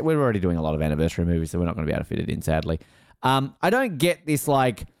 30th. We're already doing a lot of anniversary movies, so we're not going to be able to fit it in, sadly. I don't get this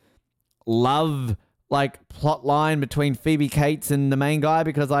like love like plot line between Phoebe Cates and the main guy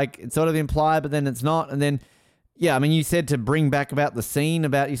because like it's sort of implied, but then it's not, and then. Yeah, I mean, you said to bring back about the scene,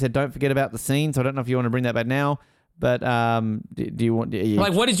 you said don't forget about the scene, so I don't know if you want to bring that back now, but do you want...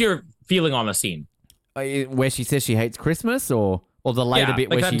 Like, what is your feeling on the scene? Where she says she hates Christmas, or the later bit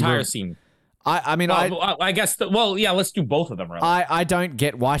like where that she... entire scene. I mean, I guess... let's do both of them, really. I don't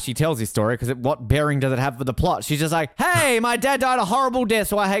get why she tells this story, because what bearing does it have for the plot? She's just like, hey, my dad died a horrible death,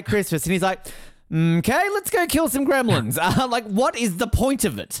 so I hate Christmas. And he's like, okay, let's go kill some gremlins. Like, what is the point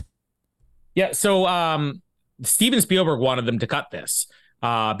of it? Yeah, so... Steven Spielberg wanted them to cut this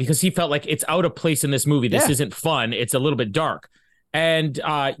because he felt like it's out of place in this movie. This isn't fun. It's a little bit dark. And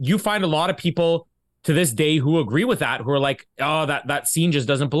you find a lot of people to this day who agree with that, who are like, oh, that scene just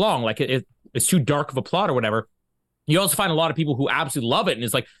doesn't belong. Like it's too dark of a plot or whatever. You also find a lot of people who absolutely love it. And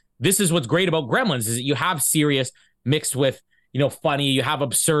it's like, this is what's great about Gremlins is that you have serious mixed with, you know, funny. You have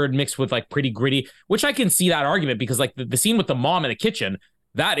absurd mixed with like pretty gritty, which I can see that argument because like the scene with the mom in the kitchen,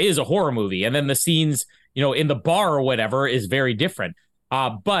 that is a horror movie. And then the scenes, you know, in the bar or whatever is very different.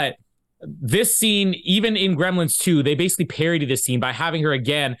 But this scene, even in Gremlins 2, they basically parody this scene by having her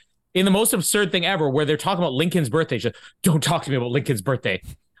again in the most absurd thing ever, where they're talking about Lincoln's birthday. She's like, don't talk to me about Lincoln's birthday.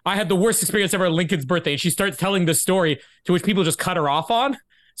 I had the worst experience ever at Lincoln's birthday. And she starts telling this story to which people just cut her off on.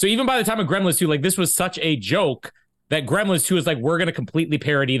 So even by the time of Gremlins 2, like this was such a joke that Gremlins 2 is like, we're going to completely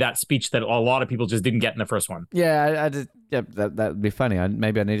parody that speech that a lot of people just didn't get in the first one. Yeah, I just, yeah, that would be funny.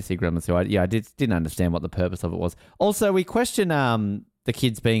 Maybe I need to see Gremlins 2. I didn't understand what the purpose of it was. Also, we question the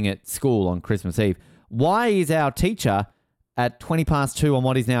kids being at school on Christmas Eve. Why is our teacher at 2:20 on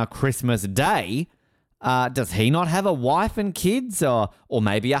what is now Christmas Day? Does he not have a wife and kids or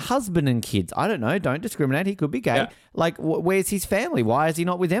maybe a husband and kids? I don't know. Don't discriminate. He could be gay. Yeah. Like, where's his family? Why is he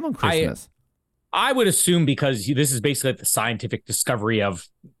not with them on Christmas? I would assume because this is basically like the scientific discovery of,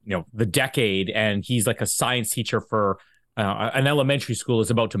 you know, the decade, and he's like a science teacher for an elementary school is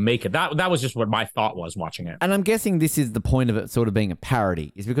about to make it. That was just what my thought was watching it. And I'm guessing this is the point of it sort of being a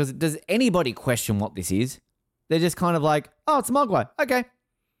parody, is because does anybody question what this is? They're just kind of like, oh, it's a Mogwai. Okay.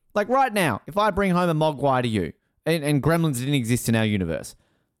 Like right now, if I bring home a Mogwai to you and Gremlins didn't exist in our universe,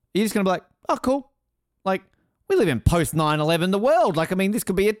 you're just going to be like, oh, cool. Like, we live in post 9/11 the world. Like, I mean, this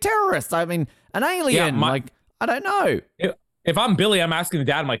could be a terrorist. I mean, an alien. Like, I don't know. If I'm Billy, I'm asking the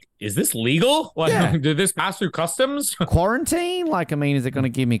dad, I'm like, is this legal? Like, did this pass through customs? Quarantine? Like, I mean, is it going to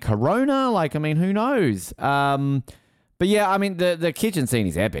give me corona? Like, I mean, who knows? But yeah, I mean, the kitchen scene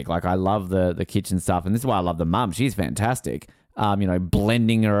is epic. Like, I love the kitchen stuff. And this is why I love the mum. She's fantastic. You know,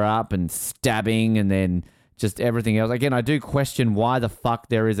 blending her up and stabbing and then just everything else. Again, I do question why the fuck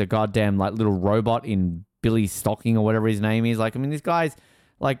there is a goddamn, like, little robot in Billy Stocking or whatever his name is. Like, I mean, this guy's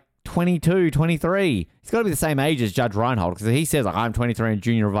like 22, 23. He's got to be the same age as Judge Reinhold because he says, like, I'm 23 and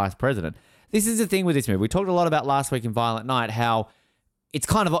junior vice president. This is the thing with this movie. We talked a lot about last week in Violent Night how it's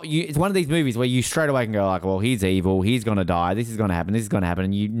kind of, it's one of these movies where you straight away can go like, well, he's evil, he's going to die, this is going to happen,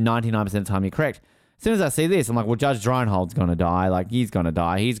 and you 99% of the time you're correct. As soon as I see this, I'm like, well, Judge Reinhold's going to die, like, he's going to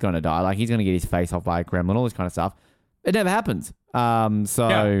die, like, he's going to get his face off by a gremlin, all this kind of stuff. It never happens.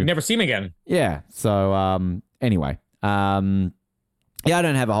 You never see him again. Yeah, so, anyway. Yeah, I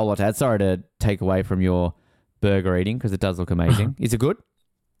don't have a whole lot to add. Sorry to take away from your burger eating, because it does look amazing. Is it good?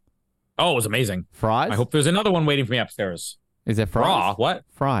 Oh, it was amazing. Fries? I hope there's another one waiting for me upstairs. Is there fries? Raw? What?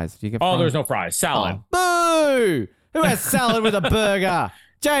 Fries. Do you get fries? Oh, there's no fries. Salad. Oh. Boo! Who has salad with a burger?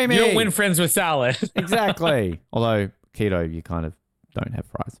 Jamie! You don't win friends with salad. Exactly. Although, keto, you kind of don't have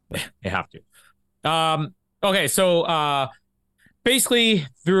fries. But. You have to. Okay, so basically,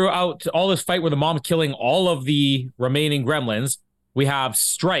 throughout all this fight where the mom's killing all of the remaining gremlins, we have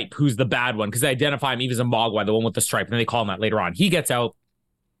Stripe, who's the bad one, because they identify him even as a Mogwai, the one with the stripe, and then they call him that later on. He gets out.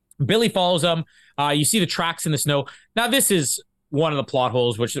 Billy follows him. You see the tracks in the snow. Now, this is one of the plot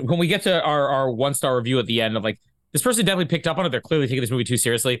holes, which when we get to our one-star review at the end of like, this person definitely picked up on it. They're clearly taking this movie too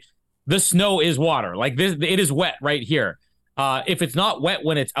seriously. The snow is water. Like this, it is wet right here. If it's not wet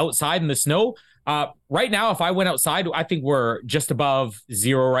when it's outside in the snow, right now, if I went outside, I think we're just above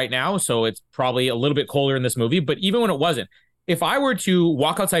 0 right now. So it's probably a little bit colder in this movie. But even when it wasn't, if I were to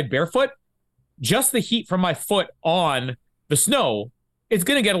walk outside barefoot, just the heat from my foot on the snow, it's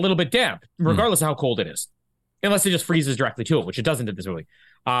going to get a little bit damp, regardless of how cold it is. Unless it just freezes directly to it, which it doesn't in this movie.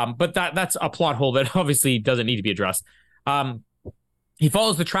 But that's a plot hole that obviously doesn't need to be addressed. He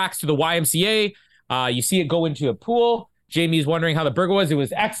follows the tracks to the YMCA. You see it go into a pool. Jamie's wondering how the burger was. It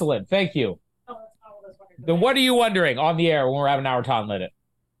was excellent. Thank you. Then what are you wondering on the air when we're having our time lit it?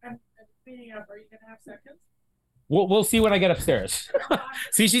 I'm cleaning up. Are you going to have seconds? We'll see when I get upstairs.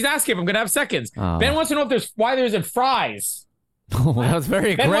 See, she's asking if I'm going to have seconds. Ben wants to know why there isn't fries. Oh, that was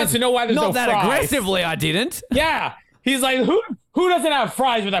very aggressive. Ben wants to know why there's no fries. Not that aggressively, I didn't. Yeah. He's like, who doesn't have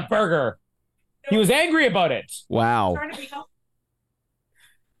fries with a burger? He was angry about it. Wow. Trying to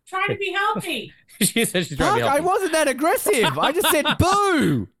be healthy. She said she's trying to be healthy. I wasn't that aggressive. I just said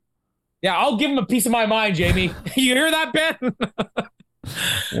boo. Yeah, I'll give him a piece of my mind, Jamie. You hear that, Ben?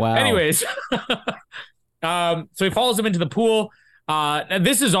 Wow. Anyways. So he follows him into the pool. And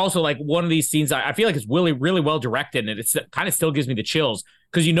this is also like one of these scenes I feel like it's really, really well directed, and it kind of still gives me the chills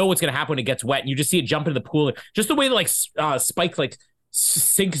because you know what's going to happen when it gets wet, and you just see it jump into the pool. Just the way that like Spike like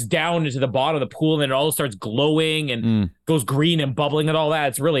sinks down into the bottom of the pool, and then it all starts glowing and goes green and bubbling and all that.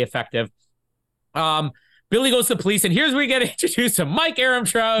 It's really effective. Billy goes to the police, and here's where we get introduced to Mike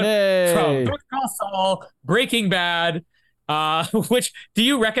Aramtrout from Better Call Saul, Breaking Bad. Which do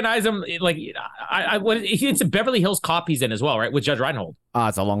you recognize him? Like, it's a Beverly Hills Cop he's in as well, right? With Judge Reinhold.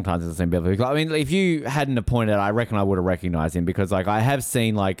 It's a long time since I've seen Beverly Hills. I mean, if you hadn't have pointed out, I reckon I would have recognized him because, like, I have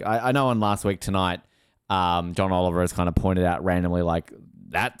seen, like, I know on Last Week Tonight, John Oliver has kind of pointed out randomly, like,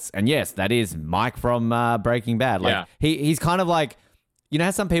 that is Mike from Breaking Bad. Like, he's kind of like, you know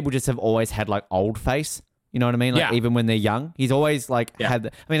how some people just have always had, like, old face? You know what I mean? Like, even when they're young, he's always like had.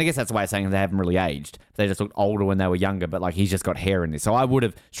 I mean, I guess that's the way of saying they haven't really aged. They just looked older when they were younger, but like he's just got hair in this. So I would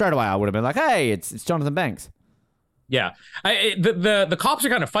have straight away. I would have been like, "Hey, it's Jonathan Banks." Yeah, the cops are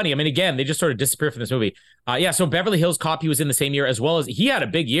kind of funny. I mean, again, they just sort of disappear from this movie. So Beverly Hills Cop, he was in the same year as well as he had a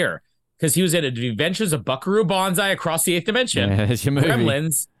big year because he was in Adventures of Buckaroo Banzai Across the Eighth Dimension, that's your movie.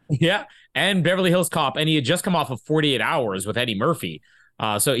 Gremlins, and Beverly Hills Cop, and he had just come off of 48 Hours with Eddie Murphy.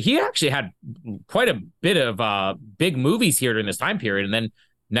 So he actually had quite a bit of big movies here during this time period, and then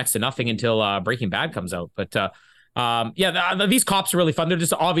next to nothing until Breaking Bad comes out. But these cops are really fun. They're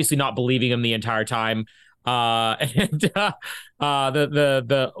just obviously not believing him the entire time. The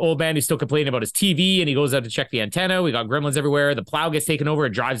old man is still complaining about his TV, and he goes out to check the antenna. We got gremlins everywhere. The plow gets taken over.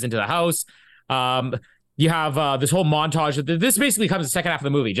 It drives into the house. You have this whole montage. This basically comes the second half of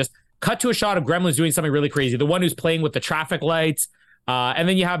the movie. Just cut to a shot of gremlins doing something really crazy. The one who's playing with the traffic lights. And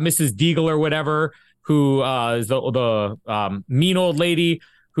then you have Mrs. Deagle or whatever, who is the mean old lady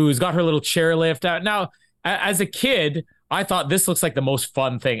who's got her little chairlift. Now, as a kid, I thought this looks like the most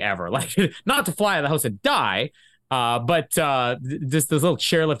fun thing ever. Like, not to fly out of the house and die, but this little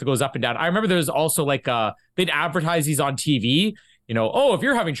chairlift that goes up and down. I remember there was also like they'd advertise these on TV. You know, if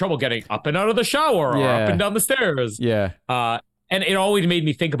you're having trouble getting up and out of the shower or up and down the stairs. Yeah. And it always made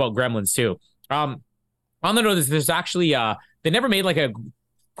me think about Gremlins too. On the note, there's actually they never made like a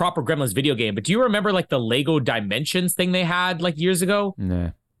proper Gremlins video game, but do you remember like the Lego Dimensions thing they had like years ago?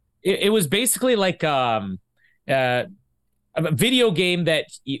 No. It was basically like a video game that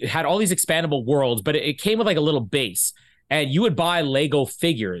had all these expandable worlds, but it came with like a little base, and you would buy Lego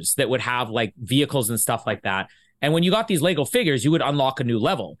figures that would have like vehicles and stuff like that. And when you got these Lego figures, you would unlock a new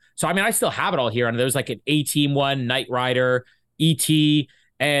level. So, I mean, I still have it all here. And there's like an A-Team one, Knight Rider, E.T.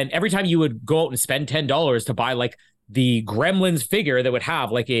 And every time you would go out and spend $10 to buy like the Gremlins figure that would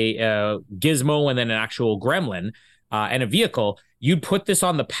have like a gizmo and then an actual gremlin and a vehicle, you'd put this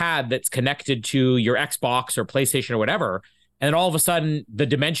on the pad that's connected to your Xbox or PlayStation or whatever. And then all of a sudden, the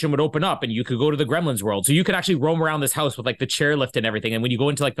dimension would open up and you could go to the Gremlins world. So you could actually roam around this house with like the chairlift and everything. And when you go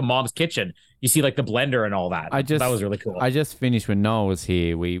into like the mom's kitchen, you see like the blender and all that. That was really cool. I just finished when Noah was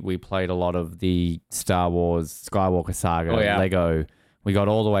here. We played a lot of the Star Wars Skywalker saga, Lego. We got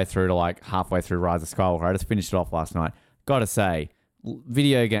all the way through to like halfway through Rise of Skywalker. I just finished it off last night. Gotta say,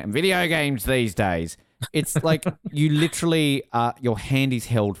 video games these days, it's like you literally, your hand is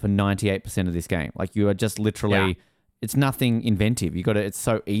held for 98% of this game. Like you are just literally... Yeah. It's nothing inventive. It's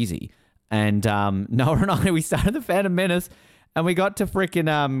so easy. And Noah and I, we started the Phantom Menace and we got to freaking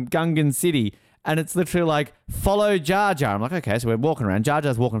Gungan City and it's literally like, follow Jar Jar. I'm like, okay, so we're walking around. Jar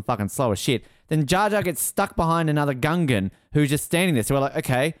Jar's walking fucking slow as shit. Then Jar Jar gets stuck behind another Gungan who's just standing there. So we're like,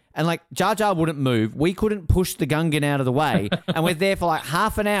 okay. And like Jar Jar wouldn't move. We couldn't push the Gungan out of the way. And we're there for like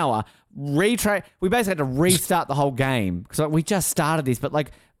half an hour. We basically had to restart the whole game because like, we just started this, but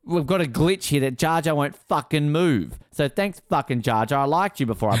like, we've got a glitch here that Jar Jar won't fucking move. So thanks fucking Jar Jar. I liked you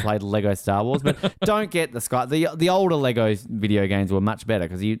before I played Lego Star Wars, but don't get the older Lego video games were much better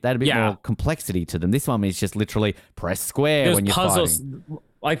because they had a bit more complexity to them. This one is just literally press square when you're fighting.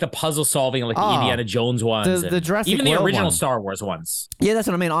 Like the puzzle solving, like the Indiana Jones ones, the Jurassic even the World original one. Star Wars ones. Yeah, that's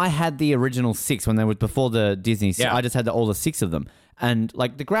what I mean. I had the original 6 when they were before the Disney. Yeah. I just had all the 6 of them, and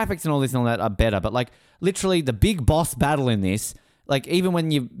like the graphics and all this and all that are better. But like literally the big boss battle in this. Like, even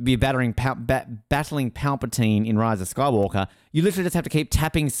when you be battling Palpatine in Rise of Skywalker, you literally just have to keep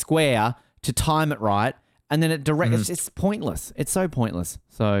tapping square to time it right, and then it's just pointless. It's so pointless.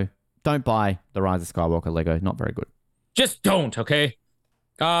 So, don't buy the Rise of Skywalker Lego. Not very good. Just don't, okay?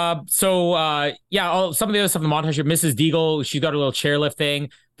 Some of the other stuff in the montage here, Mrs. Deagle, she's got a little chairlift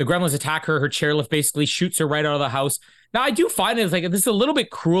thing. The Gremlins attack her. Her chairlift basically shoots her right out of the house. Now, I do find it's like, this is a little bit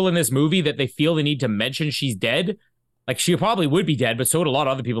cruel in this movie that they feel the need to mention she's dead. Like, she probably would be dead, but so would a lot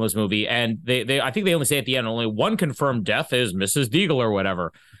of other people in this movie. And I think they only say at the end, only one confirmed death is Mrs. Deagle or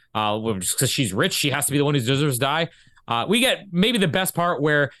whatever. Just because she's rich, she has to be the one who deserves to die. We get maybe the best part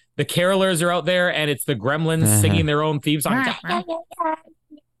where the carolers are out there and it's the Gremlins singing their own theme song.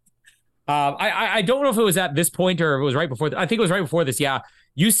 I don't know if it was at this point or if it was right before. I think it was right before this. Yeah.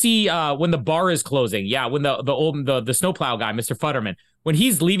 You see when the bar is closing. Yeah. When the snowplow guy, Mr. Futterman, when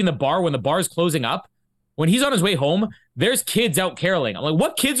he's leaving the bar, when the bar is closing up, when he's on his way home, there's kids out caroling. I'm like,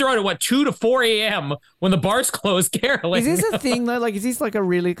 what kids are out at 2 to 4 a.m. when the bar's closed caroling? Is this a thing though? Like, is this like a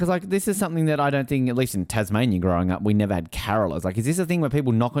really, because like this is something that I don't think, at least in Tasmania growing up, we never had carolers. Like, is this a thing where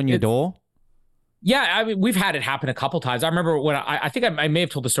people knock on your door? Yeah, I mean, we've had it happen a couple times. I remember when I think I may have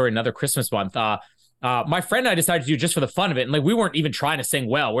told the story another Christmas month. My friend and I decided to do it just for the fun of it. And like, we weren't even trying to sing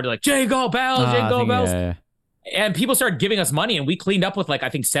well. We're like, Jingle bells, jingle bells. Yeah. And people started giving us money, and we cleaned up with like, I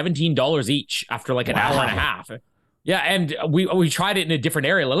think $17 each after like an hour and a half. Yeah, and we tried it in a different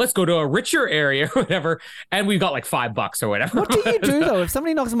area. Like, let's go to a richer area or whatever, and we got like $5 or whatever. What do you do though? If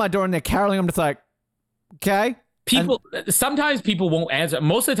somebody knocks on my door and they're caroling, I'm just like, okay. Sometimes people won't answer.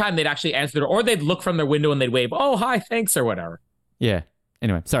 Most of the time, they'd actually answer the door, or they'd look from their window and they'd wave, "Oh, hi, thanks," or whatever. Yeah.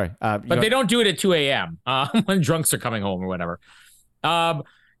 Anyway, sorry. But they don't do it at 2 a.m. When drunks are coming home or whatever.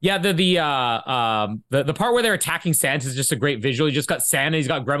 Yeah, the part where they're attacking Santa is just a great visual. You just got Santa, he's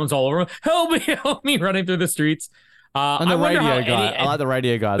got gremlins all over him. Help me, running through the streets. And the radio guy. I like the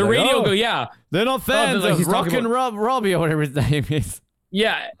radio guy. The radio guy, yeah. They're not fans of Rockin' Robbie or whatever his name is.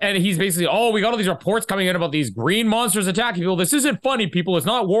 Yeah, and he's basically, we got all these reports coming in about these green monsters attacking people. This isn't funny, people. It's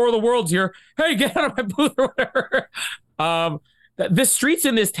not War of the Worlds here. Hey, get out of my booth or whatever. The streets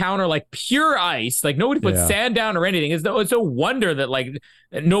in this town are like pure ice. Like, nobody put sand down or anything. It's no wonder that like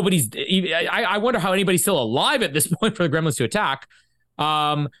nobody's. I wonder how anybody's still alive at this point for the Gremlins to attack.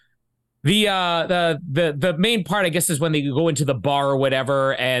 The main part, I guess, is when they go into the bar or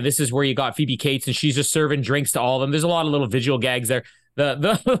whatever, and this is where you got Phoebe Cates, and she's just serving drinks to all of them. There's a lot of little visual gags there.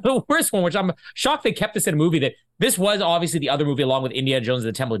 The worst one, which I'm shocked they kept this in a movie, that this was obviously the other movie along with Indiana Jones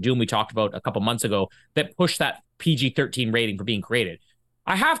and the Temple of Doom we talked about a couple months ago that pushed that PG-13 rating for being created.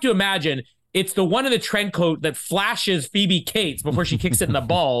 I have to imagine it's the one in the trench coat that flashes Phoebe Cates before she kicks it in the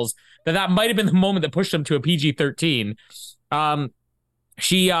balls, that might have been the moment that pushed them to a PG-13.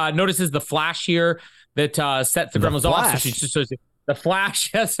 She notices the flash here that sets the Gremlins off. So she's just The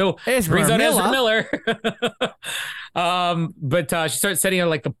Flash. Yeah, so Ezra brings out Miller. Ezra Miller. But she starts setting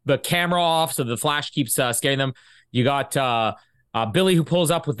like the camera off, so the Flash keeps scaring them. You got Billy, who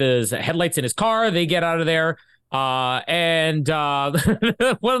pulls up with his headlights in his car. They get out of there. And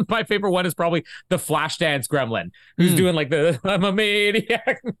one of my favorite one is probably the Flashdance Gremlin, who's doing like the I'm a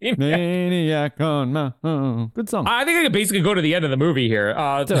maniac. Maniac on my own. Good song. I think I could basically go to the end of the movie here.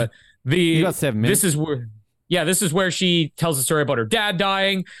 You got 7 minutes. This is where she tells a story about her dad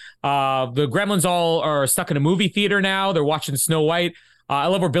dying. The Gremlins all are stuck in a movie theater now. They're watching Snow White. I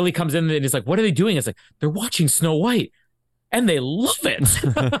love where Billy comes in and he's like, "What are they doing?" It's like, they're watching Snow White. And they love it.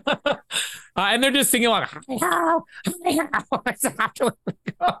 And they're just singing like,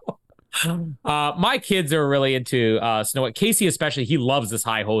 my kids are really into Snow White. Casey especially, he loves this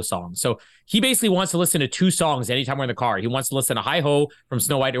Hi-Ho song. So he basically wants to listen to 2 songs anytime we're in the car. He wants to listen to Hi-Ho from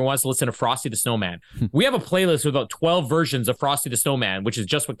Snow White, or he wants to listen to Frosty the Snowman. We have a playlist with about 12 versions of Frosty the Snowman, which is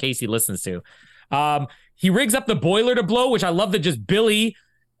just what Casey listens to. He rigs up the boiler to blow, which I love that just Billy,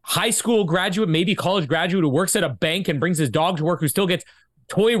 high school graduate, maybe college graduate, who works at a bank and brings his dog to work, who still gets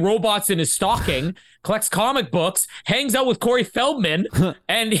toy robots in his stocking, collects comic books, hangs out with Corey Feldman,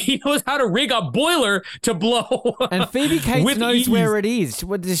 and he knows how to rig a boiler to blow. And Phoebe Cates knows ease. where it is.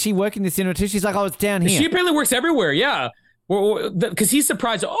 What, does she work in the cinema too? She's like, oh, it's down here. She apparently works everywhere, yeah. Because he's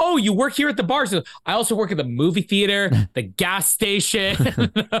surprised. Oh, you work here at the bar. So I also work at the movie theater, the gas station.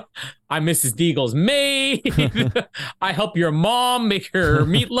 I'm Mrs. Deagle's maid. I help your mom make her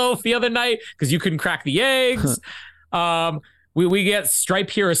meatloaf the other night because you couldn't crack the eggs. We get Stripe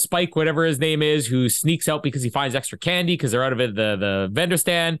here, or Spike, whatever his name is, who sneaks out because he finds extra candy because they're out of it, the vendor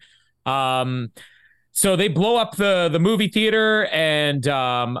stand. So they blow up the movie theater, and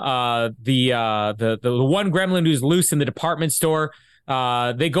the one gremlin who's loose in the department store,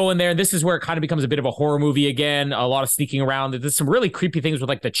 they go in there, and this is where it kind of becomes a bit of a horror movie again. A lot of sneaking around. There's some really creepy things with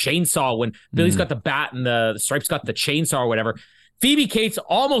like the chainsaw when Billy's got the bat and the Stripe's got the chainsaw or whatever. Phoebe Cates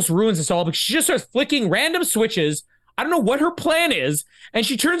almost ruins this all because she just starts flicking random switches. I don't know what her plan is, and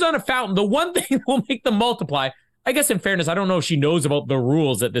she turns on a fountain. The one thing that will make them multiply. I guess in fairness, I don't know if she knows about the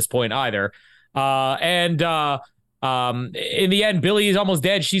rules at this point either. In the end, Billy is almost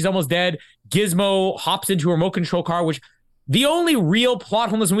dead. She's almost dead. Gizmo hops into a remote control car, which the only real plot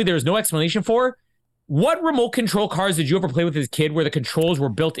hole in this movie there is no explanation for. What remote control cars did you ever play with as a kid where the controls were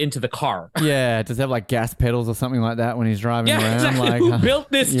built into the car? Yeah, does it have like gas pedals or something like that when he's driving around? Exactly. Like, Who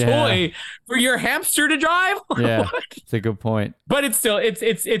built this toy for your hamster to drive? Yeah, What? it's a good point. But it's still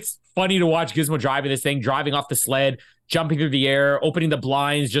it's funny to watch Gizmo driving this thing, driving off the sled, jumping through the air, opening the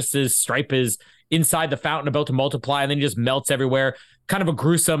blinds just as Stripe is inside the fountain about to multiply, and then he just melts everywhere. Kind of a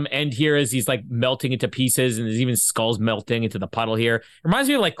gruesome end here as he's like melting into pieces, and there's even skulls melting into the puddle here. It reminds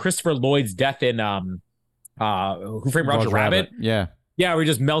me of like Christopher Lloyd's death in Who Framed Roger Rabbit. Yeah. Yeah, where he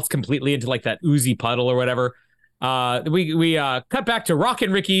just melts completely into like that oozy puddle or whatever. We cut back to Rock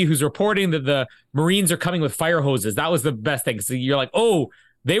and Ricky, who's reporting that the Marines are coming with fire hoses. That was the best thing. So you're like, oh,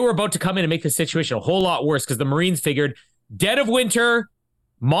 they were about to come in and make the situation a whole lot worse because the Marines figured dead of winter,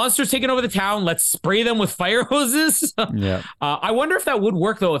 monsters taking over the town. Let's spray them with fire hoses. Yeah. I wonder if that would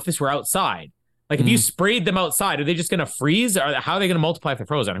work though if this were outside. Like if you sprayed them outside, are they just going to freeze? Or how are they going to multiply if they're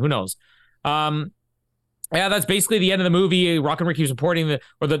frozen? Who knows? Yeah, that's basically the end of the movie. Rock and Ricky's reporting the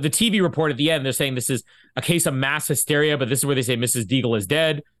TV report at the end. They're saying this is a case of mass hysteria, but this is where they say Mrs. Deagle is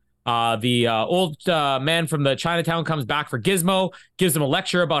dead. The old man from the Chinatown comes back for Gizmo, gives them a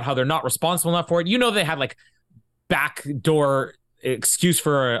lecture about how they're not responsible enough for it. You know, they had like backdoor excuse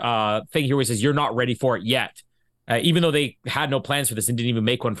for a thing here where he says, you're not ready for it yet. Even though they had no plans for this and didn't even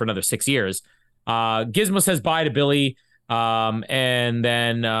make one for another 6 years. Gizmo says bye to Billy. And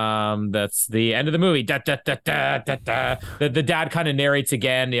then that's the end of the movie. The dad kind of narrates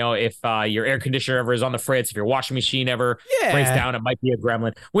again, you know, if your air conditioner ever is on the fritz, if your washing machine ever breaks down, it might be a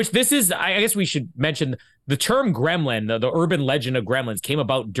gremlin. Which this is, I guess we should mention the term gremlin, the urban legend of gremlins came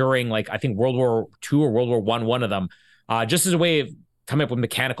about during like, I think World War II or World War I, one of them, just as a way of coming up with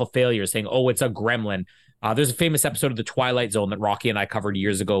mechanical failures, saying, oh, it's a gremlin. There's a famous episode of The Twilight Zone that Rocky and I covered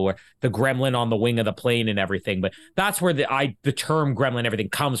years ago where the gremlin on the wing of the plane and everything. But that's where the term gremlin and everything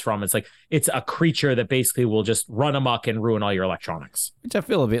comes from. It's like it's a creature that basically will just run amok and ruin all your electronics. Which I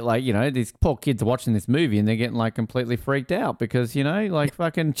feel a bit like, you know, these poor kids are watching this movie and they're getting like completely freaked out because, you know, like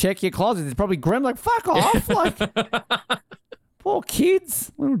fucking check your closet. There's probably gremlin. Like, fuck off. Like, poor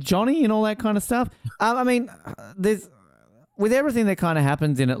kids, little Johnny and all that kind of stuff. I mean, there's with everything that kind of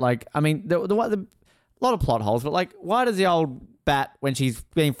happens in it, like, I mean, the a lot of plot holes, but like, why does the old bat, when she's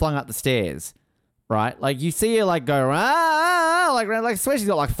being flung up the stairs, right? Like, you see her like go, like I swear she's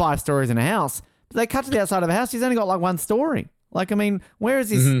got like 5 stories in a house. But they cut to the outside of a house, she's only got like 1 story. Like, I mean, where is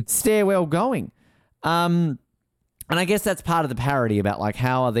this stairwell going? And I guess that's part of the parody about, like,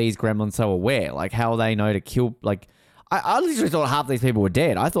 how are these gremlins so aware? Like, how they know to kill, like, I literally thought half these people were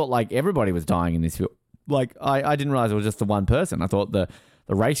dead. I thought, like, everybody was dying in this film. Like, I didn't realize it was just the one person. I thought the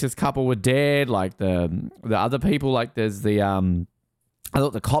racist couple were dead. Like, the other people, like, there's the, I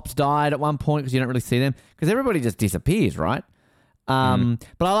thought the cops died at one point because you don't really see them. Because everybody just disappears, right? But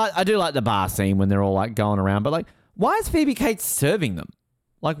I do like the bar scene when they're all, like, going around. But, like, why is Phoebe Cates serving them?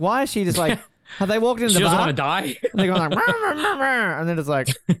 Like, why is she just, like... Have they walked into the bar? She doesn't want to die. And they're going like, and then it's like,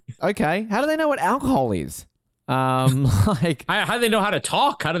 okay, how do they know what alcohol is? Like, how do they know how to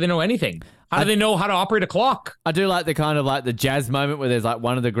talk? How do they know anything? How do they know how to operate a clock? I do like the kind of like the jazz moment where there's like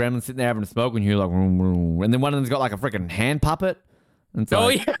one of the gremlins sitting there having a smoke and you're like, vroom, vroom, and then one of them's got like a freaking hand puppet. And it's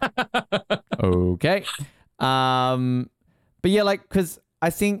like, yeah. Okay. But yeah, like, because I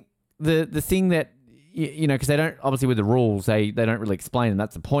think the thing that, you know, because they don't, obviously with the rules, they don't really explain them.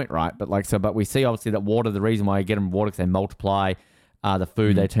 That's the point, right? But like, but we see obviously that water, the reason why you get them water because they multiply the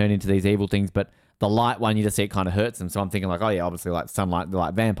food, they turn into these evil things. But the light one, you just see it kind of hurts them. So I'm thinking like, oh yeah, obviously like sunlight, they're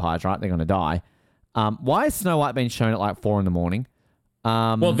like vampires, right? They're going to die. Why is Snow White being shown at like 4 a.m?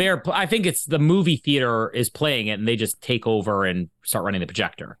 Well, I think it's the movie theater is playing it and they just take over and start running the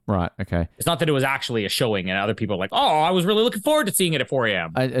projector. Right. Okay. It's not that it was actually a showing and other people are like, oh, I was really looking forward to seeing it at 4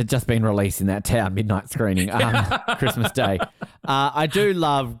 a.m. It just been released in that town midnight screening, Christmas Day. I do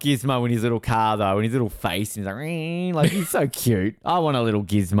love Gizmo in his little car though, and his little face. He's like he's so cute. I want a little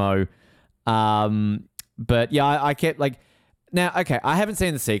Gizmo. But yeah, I kept like, now, okay, I haven't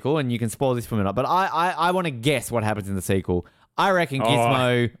seen the sequel and you can spoil this for me, but I want to guess what happens in the sequel. I reckon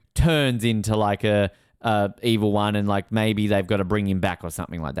Gizmo turns into like a evil one and like maybe they've got to bring him back or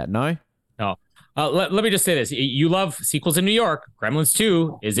something like that. No? No. Let me just say this. You love sequels in New York. Gremlins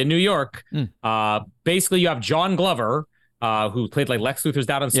 2 is in New York. Basically, you have John Glover, who played like Lex Luthor's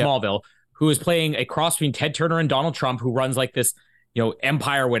dad in Smallville, who is playing a cross between Ted Turner and Donald Trump, who runs like this, you know,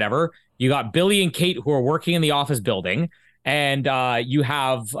 empire or whatever. You got Billy and Kate, who are working in the office building. And you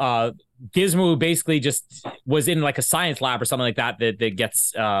have Gizmo, who basically just was in like a science lab or something like that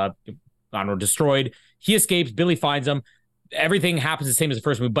gets, I don't know, destroyed. He escapes. Billy finds him. Everything happens the same as the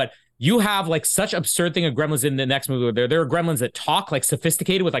first movie. But you have like such absurd thing of gremlins in the next movie. There are gremlins that talk like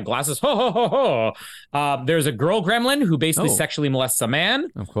sophisticated with like glasses. Ho, ho, ho, ho. There's a girl gremlin who basically sexually molests a man.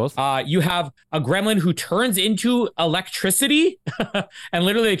 Of course. You have a gremlin who turns into electricity and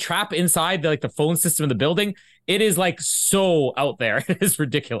literally they trap inside the phone system of the building. It is like so out there. It is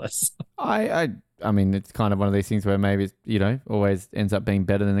ridiculous. I mean, it's kind of one of these things where maybe it's, you know, always ends up being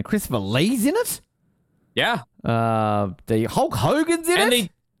better than the Christopher Lee's in it. Yeah. The Hulk Hogan's in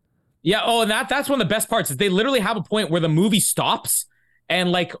it. And that's one of the best parts is they literally have a point where the movie stops and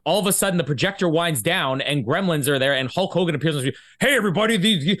like all of a sudden the projector winds down and gremlins are there and Hulk Hogan appears on the screen. Hey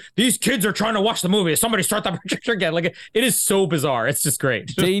everybody, these kids are trying to watch the movie. Somebody start the projector again. Like it is so bizarre. It's just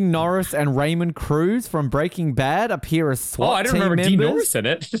great. Dean Norris and Raymond Cruz from Breaking Bad appear as SWAT I didn't remember members. Dean Norris in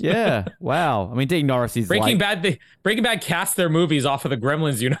it. Yeah. Wow. I mean, Dean Norris is Breaking Bad cast their movies off of the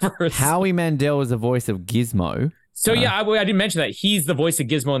Gremlins universe. Howie Mandel is the voice of Gizmo. So I didn't mention that he's the voice of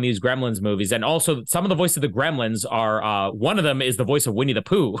Gizmo in these Gremlins movies, and also some of the voice of the Gremlins are one of them is the voice of Winnie the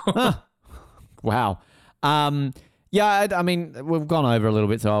Pooh. Wow. I mean, we've gone over a little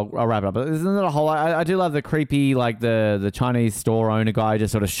bit, so I'll wrap it up. But there's another whole. I do love the creepy, like the Chinese store owner guy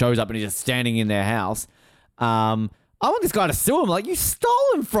just sort of shows up and he's just standing in their house. I want this guy to sue him. Like, you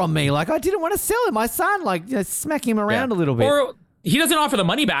stole him from me. Like, I didn't want to sell him. My son, like, smack him around a little bit. Or he doesn't offer the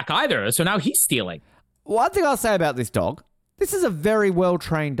money back either, so now he's stealing. One thing I'll say about this dog, this is a very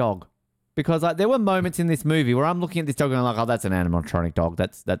well-trained dog. Because like there were moments in this movie where I'm looking at this dog and I'm like, oh, that's an animatronic dog.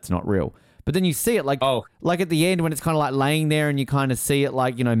 That's not real. But then you see it like at the end when it's kind of like laying there and you kind of see it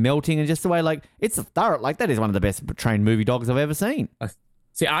like, you know, melting and just the way like it's a thorough, like that is one of the best trained movie dogs I've ever seen.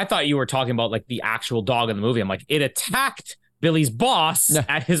 See, I thought you were talking about like the actual dog in the movie. I'm like, it attacked Billy's boss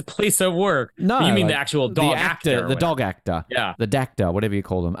at his place of work. No, you mean like, the actual dog actor? The dog actor. Yeah. The dactor, whatever you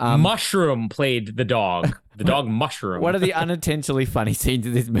call them. Mushroom played the dog. The dog Mushroom. One of the unintentionally funny scenes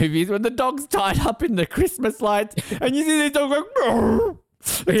in this movie is when the dog's tied up in the Christmas lights and you see this dog going, "Meow."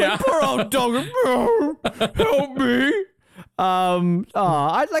 It's like, poor old dog, "Meow, help me."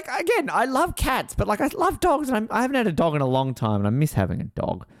 I love cats, but like I love dogs and I haven't had a dog in a long time and I miss having a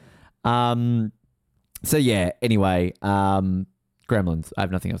dog. So yeah, anyway, Gremlins. I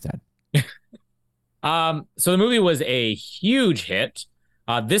have nothing else to add. So the movie was a huge hit.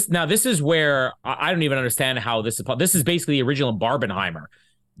 This is where I don't even understand how this is. This is basically the original Barbenheimer.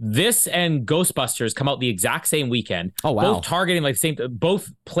 This and Ghostbusters come out the exact same weekend. Oh wow! Both targeting like the same,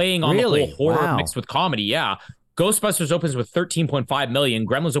 both playing on the whole horror mixed with comedy. Yeah, Ghostbusters opens with 13.5 million.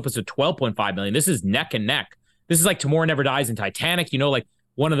 Gremlins opens with 12.5 million. This is neck and neck. This is like Tomorrow Never Dies and Titanic, like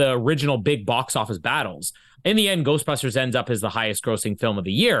one of the original big box office battles. In the end, Ghostbusters ends up as the highest grossing film of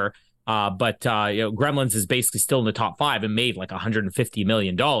the year. But Gremlins is basically still in the top 5 and made like $150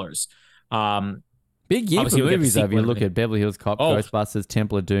 million. Big year for movies, though. If you look at Beverly Hills Cop, Ghostbusters,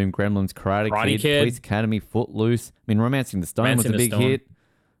 Temple of Doom, Gremlins, Karate Kid, Police Academy, Footloose. I mean, Romancing the Stone was a big hit.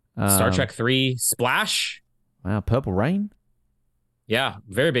 Star Trek 3, Splash. Wow, Purple Rain. Yeah,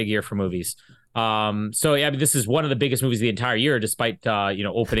 very big year for movies. So yeah, this is one of the biggest movies of the entire year, despite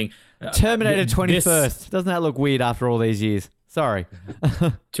opening. Terminator 21st. Doesn't that look weird after all these years? Sorry.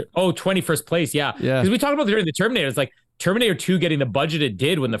 21st place. Yeah. Because we talked about during the Terminator. It's like Terminator 2 getting the budget it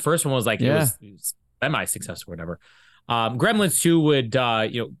did when the first one was like, it was semi-success or whatever. Gremlins 2 would,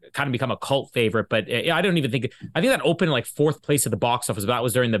 kind of become a cult favorite, but I don't even think, I think that opened like 4th place at the box office, but that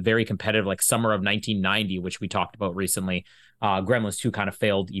was during the very competitive, like summer of 1990, which we talked about recently. Gremlins 2 kind of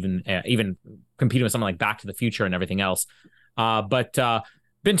failed even competing with something like Back to the Future and everything else. But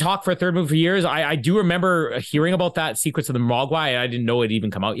been talk for a third movie for years. I do remember hearing about that Secrets of the Mogwai. I didn't know it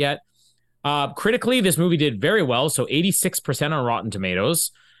even come out yet. Critically, this movie did very well. So 86% on Rotten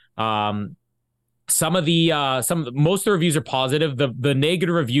Tomatoes. Most of the reviews are positive. The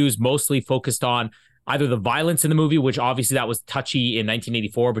negative reviews mostly focused on either the violence in the movie, which obviously that was touchy in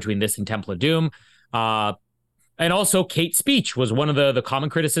 1984 between this and Temple of Doom. And also Kate's speech was one of the common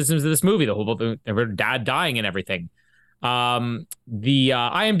criticisms of this movie, the whole her dad dying and everything. The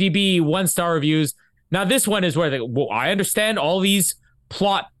IMDb 1-star reviews. Now this one is where I understand all these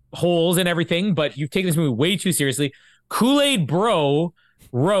plot holes and everything, but you've taken this movie way too seriously. Kool-Aid Bro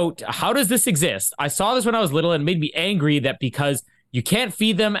wrote, "How does this exist? I saw this when I was little and it made me angry that because you can't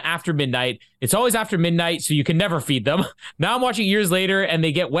feed them after midnight. It's always after midnight, so you can never feed them. Now I'm watching years later and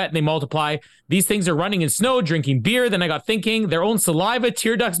they get wet and they multiply. These things are running in snow, drinking beer. Then I got thinking, their own saliva,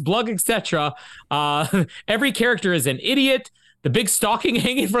 tear ducts, blood, etc. Every character is an idiot. The big stocking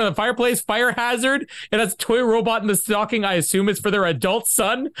hanging in front of the fireplace, fire hazard. It has a toy robot in the stocking. I assume it's for their adult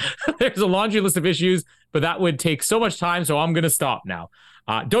son. There's a laundry list of issues, but that would take so much time, so I'm going to stop now.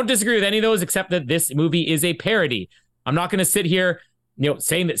 Don't disagree with any of those, except that this movie is a parody. I'm not going to sit here,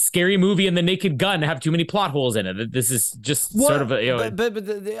 saying that Scary Movie and The Naked Gun have too many plot holes in it. This is just sort of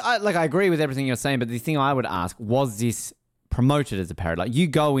a... I agree with everything you're saying, but the thing I would ask, was this promoted as a parody? Like, you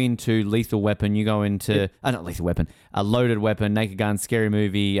go into Lethal Weapon, you go into... not Lethal Weapon, Loaded Weapon, Naked Gun, Scary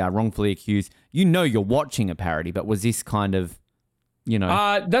Movie, Wrongfully Accused. You're watching a parody, but was this kind of,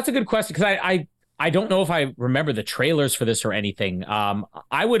 That's a good question, because I don't know if I remember the trailers for this or anything.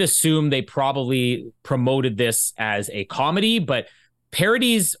 I would assume they probably promoted this as a comedy, but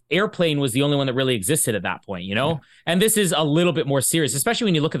parodies, Airplane was the only one that really existed at that point, Yeah. And this is a little bit more serious, especially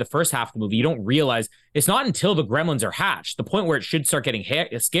when you look at the first half of the movie. You don't realize it's not until the Gremlins are hatched, the point where it should start getting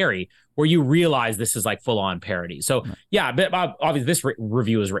scary, where you realize this is like full on parody. So yeah, but obviously this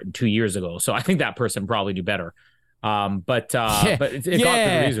review was written 2 years ago, so I think that person probably do better. But it got to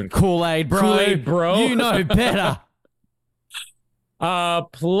the reason. Kool-Aid bro. You know better.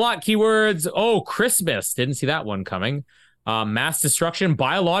 Plot keywords. Oh, Christmas. Didn't see that one coming. Mass destruction,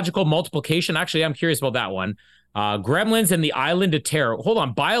 biological multiplication. Actually, I'm curious about that one. Gremlins and the Island of Terror. Hold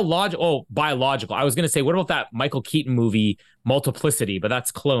on. Biological. I was going to say, what about that Michael Keaton movie, Multiplicity? But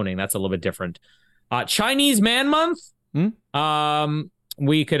that's cloning. That's a little bit different. Chinese Man Month.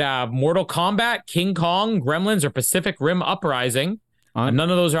 We could have Mortal Kombat, King Kong, Gremlins, or Pacific Rim Uprising. None of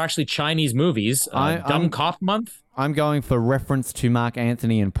those are actually Chinese movies. Dumb Cop Month. I'm going for reference to Mark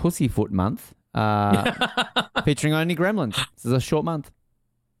Anthony and Pussyfoot Month, featuring only Gremlins. This is a short month.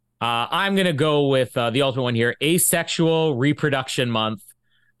 I'm going to go with the ultimate one here, Asexual Reproduction Month,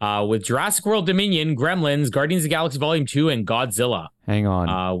 with Jurassic World Dominion, Gremlins, Guardians of the Galaxy Volume 2, and Godzilla. Hang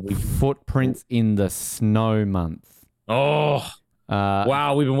on. Footprints in the Snow Month.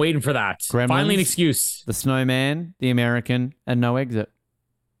 Wow, we've been waiting for that. Gremlins, finally an excuse. The Snowman, The American, and No Exit.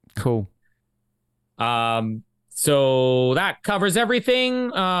 Cool. So that covers everything.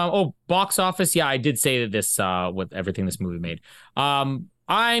 Box office. Yeah, I did say that this with everything this movie made.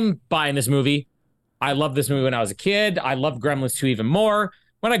 I'm buying this movie. I loved this movie when I was a kid. I love Gremlins 2 even more.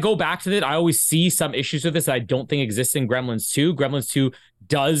 When I go back to it, I always see some issues with this that I don't think exist in Gremlins 2. Gremlins 2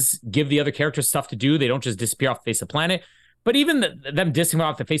 does give the other characters stuff to do. They don't just disappear off the face of the planet. But even them dissing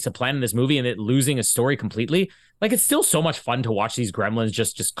off the face of the planet in this movie and it losing a story completely, like, it's still so much fun to watch these Gremlins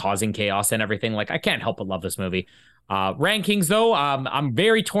just causing chaos and everything. Like, I can't help but love this movie. Rankings, though, I'm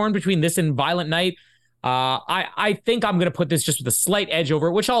very torn between this and Violent Night. I think I'm gonna put this just with a slight edge over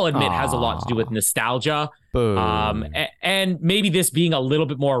it, which I'll admit has a lot to do with nostalgia. Boo. And maybe this being a little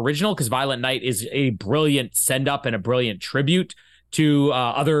bit more original, because Violent Night is a brilliant send up and a brilliant tribute to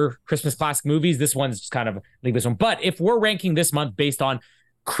other Christmas classic movies. This one's just kind of leave this one. But if we're ranking this month based on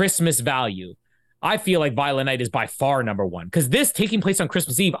Christmas value, I feel like Violent Night is by far number one, because this taking place on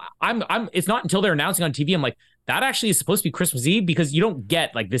Christmas Eve, it's not until they're announcing on TV, I'm like, that actually is supposed to be Christmas Eve, because you don't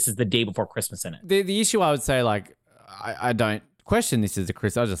get like this is the day before Christmas in it. The issue I would say, like, I don't question this as a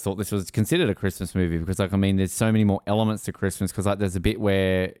Christmas. I just thought this was considered a Christmas movie because, like, I mean, there's so many more elements to Christmas, because like there's a bit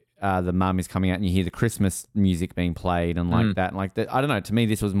where the mum is coming out and you hear the Christmas music being played and like that. And like that, I don't know. To me,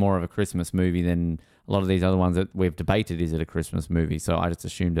 this was more of a Christmas movie than a lot of these other ones that we've debated. Is it a Christmas movie? So I just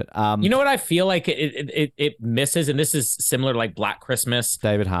assumed it. You know what I feel like it misses, and this is similar to like Black Christmas.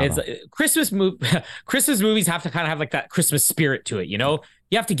 David Harbour. It's Christmas movies have to kind of have like that Christmas spirit to it. You know,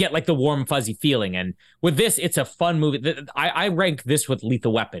 you have to get like the warm fuzzy feeling. And with this, it's a fun movie. I rank this with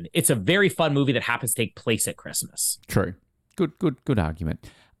Lethal Weapon. It's a very fun movie that happens to take place at Christmas. True. Good argument.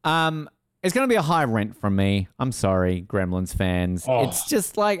 It's going to be a high rent from me. I'm sorry, Gremlins fans. Oh. It's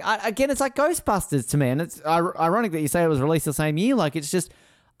just like, it's like Ghostbusters to me. And it's ironic that you say it was released the same year. Like, it's just,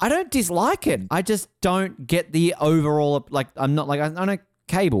 I don't dislike it. I just don't get the overall, like, I'm not like, I know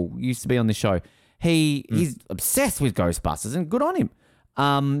Cable used to be on the show. He's obsessed with Ghostbusters, and good on him.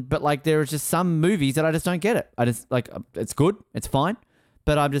 But like, there are just some movies that I just don't get it. I just like, it's good. It's fine.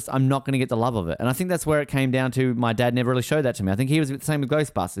 But I'm not going to get the love of it. And I think that's where it came down to. My dad never really showed that to me. I think he was the same with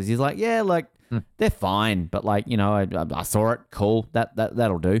Ghostbusters. He's like, yeah, like, they're fine. But like, you know, I saw it. Cool.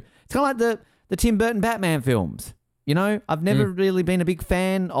 That'll do. It's kind of like the Tim Burton Batman films. You know, I've never really been a big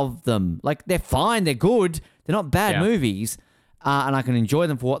fan of them. Like, they're fine. They're good. They're not bad movies. And I can enjoy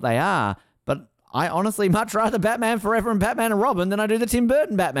them for what they are. But I honestly much rather Batman Forever and Batman and Robin than I do the Tim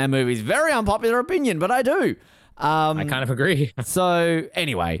Burton Batman movies. Very unpopular opinion, but I do. I kind of agree. So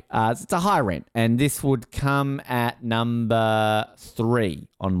anyway, it's a high rent, and this would come at number 3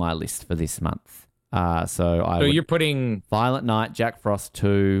 on my list for this month. So you're putting Violent Night, Jack Frost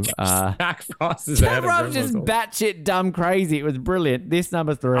 2. Jack Frost is Jack Frost just batshit dumb crazy. It was brilliant. This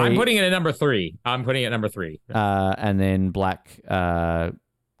number 3. I'm putting it at number 3. And then Black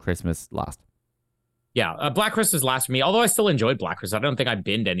Christmas last. Yeah, Black Christmas last for me. Although I still enjoyed Black Christmas, I don't think I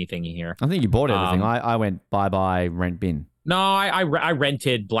binned anything here. I think you bought everything. I went bye rent bin. No, I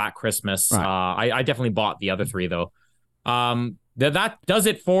rented Black Christmas. Right. I definitely bought the other 3 though. That does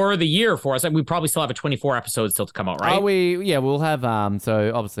it for the year for us. We probably still have a 24 episodes still to come out, right? We'll have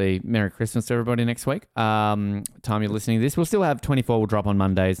so obviously Merry Christmas to everybody next week. Time you're listening to this, we'll still have 24 will drop on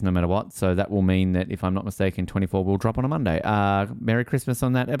Mondays no matter what. So that will mean that if I'm not mistaken, 24 will drop on a Monday. Merry Christmas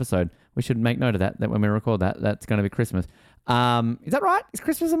on that episode. We should make note of that when we record that's going to be Christmas. Is that right? Is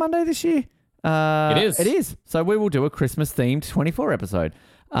Christmas a Monday this year? It is. So we will do a Christmas themed 24 episode.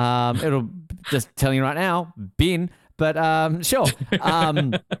 It'll just telling you right now, bin. But sure.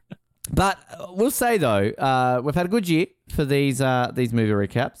 But we'll say though, we've had a good year for these movie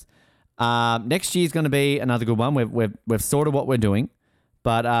recaps. Next year's going to be another good one. We've sorted what we're doing.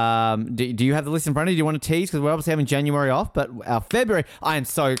 But do you have the list in front of you? Do you want to tease? Because we're obviously having January off, but our February, I am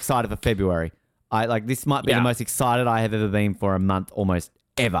so excited for February. This might be the most excited I have ever been for a month almost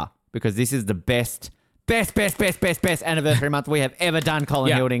ever, because this is the best anniversary month we have ever done,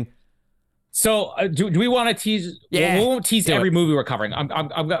 Colin Hilding. So do we want to tease? Yeah, we won't tease every movie we're covering.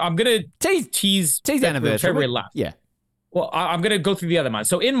 I'm gonna tease anniversary. February last. Yeah. Well, I'm gonna go through the other months.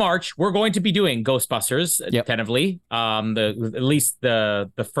 So in March, we're going to be doing Ghostbusters tentatively. At least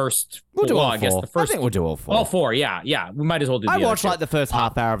the first. We'll do all 4. I guess the first. I think we'll do all 4. All 4. Yeah. We might as well do. I watched like the first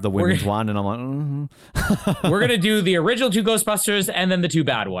half hour of the women's one, and I'm like, we're gonna do the original 2 Ghostbusters and then the 2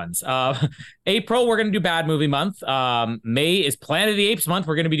 bad ones. April, we're gonna do Bad Movie Month. May is Planet of the Apes month.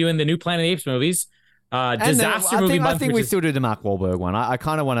 We're gonna be doing the new Planet of the Apes movies. Disaster movie month. I think we still do the Mark Wahlberg one. I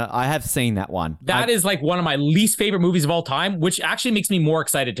kind of want to. I have seen that one. That is like one of my least favorite movies of all time, which actually makes me more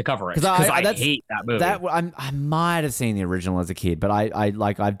excited to cover it because I hate that movie. I might have seen the original as a kid, but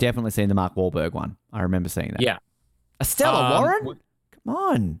I've definitely seen the Mark Wahlberg one. I remember seeing that. Yeah, Stella Warren. Come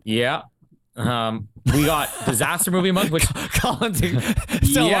on. Yeah. We got Disaster Movie Month, which Colin's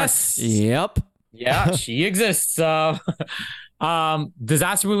yes. Yep. Yeah, she exists.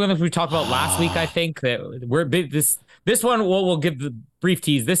 Disaster Movie Month we talked about last week. I think that we're this one we'll give the brief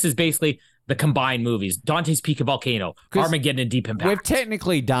tease. This is basically the combined movies: Dante's Peak and Volcano, Armageddon, and Deep Impact. We've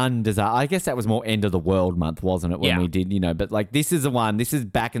technically done Disaster. I guess that was more end of the world month, wasn't it? When we did, but like this is the one. This is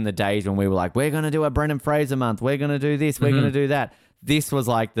back in the days when we were like, we're gonna do a Brendan Fraser month. We're gonna do this. We're gonna do that. This was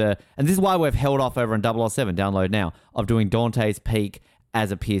like and this is why we've held off over on 007, download now, of doing Dante's Peak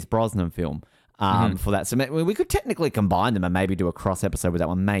as a Pierce Brosnan film. for that. So we could technically combine them and maybe do a cross episode with that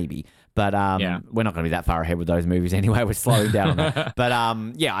one, maybe. But we're not going to be that far ahead with those movies anyway. We're slowing down on that. But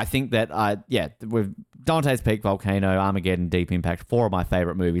I think that with Dante's Peak, Volcano, Armageddon, Deep Impact, 4 of my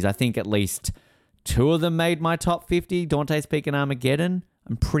favorite movies. I think at least 2 of them made my top 50. Dante's Peak and Armageddon,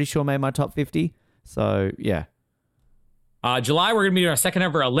 I'm pretty sure made my top 50. So yeah. July, we're going to be doing our second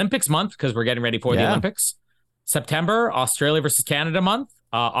ever Olympics month because we're getting ready for the Olympics. September, Australia versus Canada month.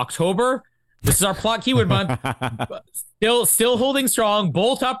 October, this is our plot keyword month. Still holding strong.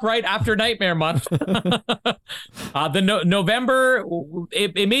 Bolt Upright After Nightmare month. November,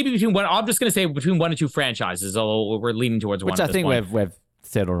 it may be between one. I'm just going to say between 1 and 2 franchises. Although we're leaning towards one. Which I think we've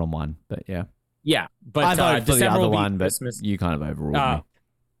settled on one. But yeah. Yeah, but I voted for December the other will be one, Christmas. But you kind of overruled me.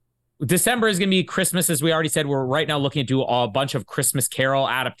 December is going to be Christmas, as we already said. We're right now looking to do a bunch of Christmas Carol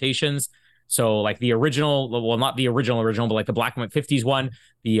adaptations. So like the original, well, not the original, but like the Black and White 50s one,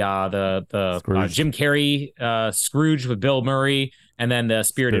 the Jim Carrey Scrooge with Bill Murray, and then the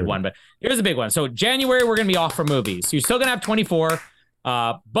Spirited one. But here's a big one. So January, we're going to be off for movies. So you're still going to have 24,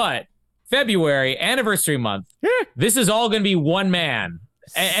 but February, anniversary month, this is all going to be one man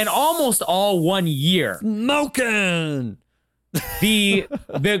and almost all 1 year. Smoking! the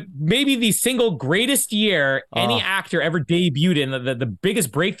maybe the single greatest year any actor ever debuted in, the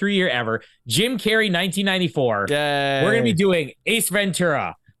biggest breakthrough year ever, Jim Carrey, 1994. Yay. We're gonna be doing Ace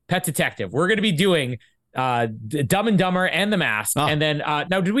Ventura, Pet Detective. We're gonna be doing Dumb and Dumber and The Mask. And then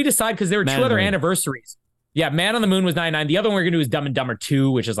now did we decide, because there were 2 other anniversaries? Yeah, Man on the Moon was 99. The other one we're gonna do is Dumb and Dumber 2,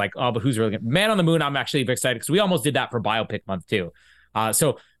 which is like, but who's really gonna... Man on the Moon, I'm actually excited because we almost did that for biopic month too.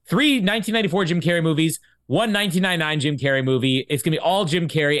 So 3 1994 Jim Carrey movies, 1 1999 Jim Carrey movie. It's going to be all Jim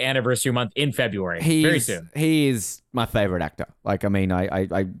Carrey anniversary month in February. Very soon. He is my favorite actor. Like, I mean,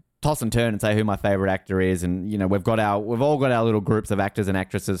 I toss and turn and say who my favorite actor is. And, you know, we've all got our little groups of actors and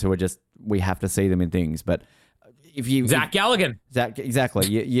actresses who are just, we have to see them in things. But Zach Galligan. Exactly.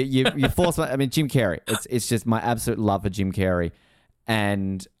 You force I mean, Jim Carrey. It's just my absolute love for Jim Carrey.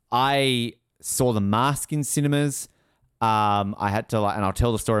 And I saw The Mask in cinemas. I had to, and I'll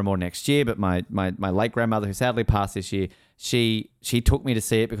tell the story more next year, but my late grandmother, who sadly passed this year, she took me to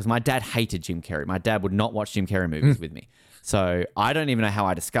see it because my dad hated Jim Carrey. My dad would not watch Jim Carrey movies with me. So I don't even know how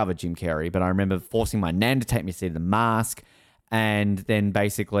I discovered Jim Carrey, but I remember forcing my nan to take me to see The Mask. And then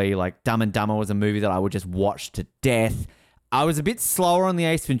basically, like, Dumb and Dumber was a movie that I would just watch to death. I was a bit slower on the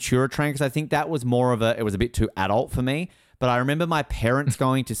Ace Ventura train because I think that was it was a bit too adult for me. But I remember my parents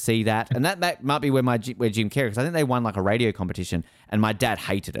going to see that, and that might be where Jim Carrey, because I think they won like a radio competition, and my dad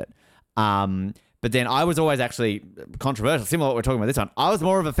hated it. But then I was always actually controversial, similar to what we're talking about this one. I was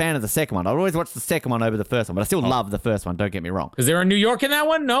more of a fan of the second one. I'd always watch the second one over the first one, but I still love the first one. Don't get me wrong. Is there a New York in that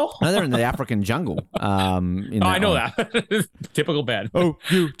one? No, they're in the African jungle. I know that. Typical bad. Oh,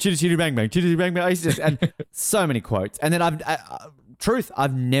 you chitty chitty bang bang, chitty chitty bang bang. I used to and so many quotes. And then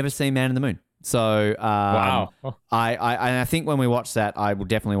I've never seen Man in the Moon. So wow. I think when we watch that, I will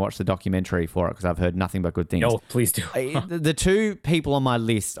definitely watch the documentary for it because I've heard nothing but good things. No, please do. The 2 people on my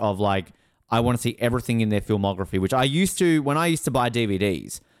list of like, I want to see everything in their filmography, which I used to, when I used to buy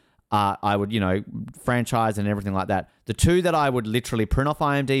DVDs, I would, franchise and everything like that. The 2 that I would literally print off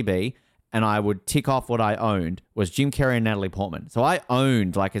IMDb and I would tick off what I owned was Jim Carrey and Natalie Portman. So I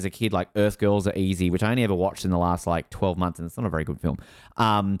owned, like, as a kid, like Earth Girls Are Easy, which I only ever watched in the last like 12 months, and it's not a very good film.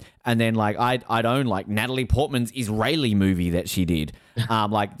 And then like I'd own like Natalie Portman's Israeli movie that she did,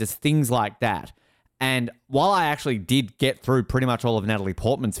 like just things like that. And while I actually did get through pretty much all of Natalie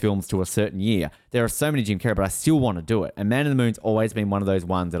Portman's films to a certain year, there are so many Jim Carrey, but I still want to do it. And Man in the Moon's always been one of those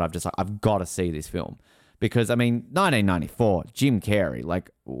ones that I've got to see this film. Because, I mean, 1994, Jim Carrey,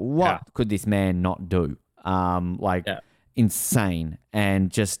 like, what could this man not do? Insane. And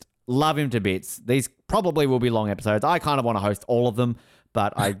just love him to bits. These probably will be long episodes. I kind of want to host all of them,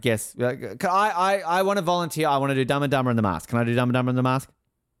 but I guess I want to volunteer. I want to do Dumb and Dumber and The Mask. Can I do Dumb and Dumber and The Mask?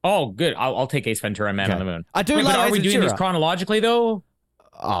 Oh, good. I'll take Ace Ventura and Man on the Moon. I do love but are Ace we doing Ventura. these chronologically, though?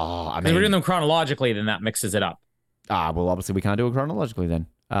 Oh, I If mean... we're doing them chronologically, then that mixes it up. Well, obviously we can't do it chronologically then.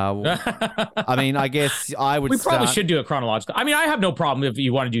 I mean, I guess I would. We probably should do it chronologically. I mean, I have no problem if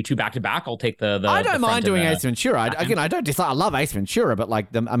you want to do 2 back to back. I'll take the. I don't mind doing Ace Ventura. I don't dislike. I love Ace Ventura, but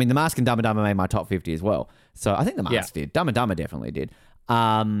like The Mask and Dumb and Dumber made my top 50 as well. So I think The Mask did. Dumb and Dumber definitely did.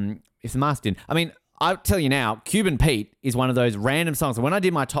 If The Mask didn't, I mean, I'll tell you now, Cuban Pete is one of those random songs. And when I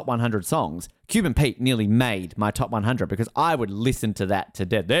did my top 100 songs, Cuban Pete nearly made my top 100 because I would listen to that to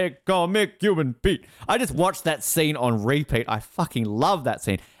death. They call me Cuban Pete. I just watched that scene on repeat. I fucking love that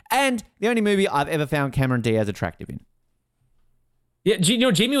scene. And the only movie I've ever found Cameron Diaz attractive in. Yeah,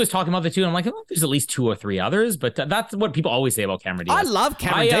 Jamie was talking about the two, and I'm like, oh, there's at least two or three others, but that's what people always say about Cameron Diaz. I love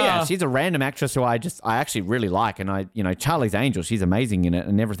Cameron Diaz. She's a random actress who I actually really like, and Charlie's Angel, she's amazing in it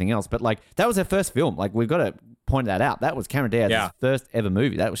and everything else. But like, that was her first film. Like, we've got to point that out. That was Cameron Diaz's first ever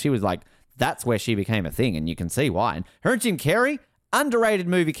movie. She was like, that's where she became a thing, and you can see why. And her and Jim Carrey, underrated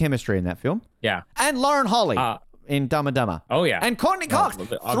movie chemistry in that film. Yeah, and Lauren Holly in Dumb and Dumber. Oh yeah, and Courtney Cox,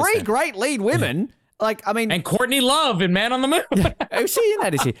 three great lead women. Like, I mean... And Courtney Love in Man on the Moon. Is she in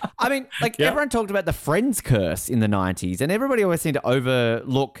that, is she? I mean, like, everyone talked about the Friends curse in the 90s, and everybody always seemed to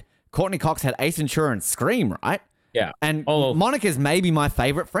overlook Courtney Cox had Ace Ventura and Scream, right? Yeah. And Monica's maybe my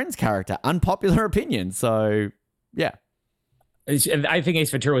favorite Friends character. Unpopular opinion, so, yeah. I think Ace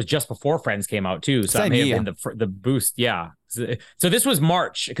Ventura was just before Friends came out, too. So Same that may year. have been the boost, yeah. So this was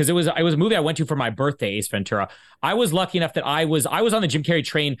March, because it was a movie I went to for my birthday, Ace Ventura. I was lucky enough that I was on the Jim Carrey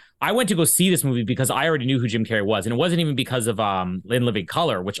train. I went to go see this movie because I already knew who Jim Carrey was. And it wasn't even because of In Living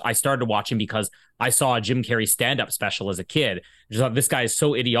Color, which I started watching because I saw a Jim Carrey stand-up special as a kid. I just thought, this guy is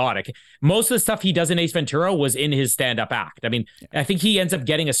so idiotic. Most of the stuff he does in Ace Ventura was in his stand-up act. I mean, I think he ends up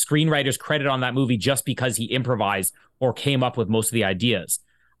getting a screenwriter's credit on that movie just because he improvised or came up with most of the ideas.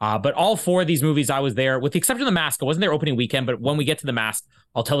 But all four of these movies, I was there, with the exception of The Mask. I wasn't there opening weekend, but when we get to The Mask,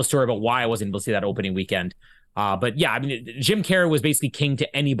 I'll tell a story about why I wasn't able to see that opening weekend. But yeah, I mean, Jim Carrey was basically king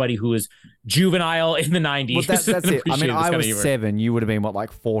to anybody who was juvenile in the 90s. Well, that's it. I mean, I was 7. You would have been, what,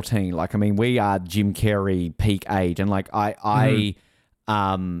 like 14? Like, I mean, we are Jim Carrey peak age. And like, I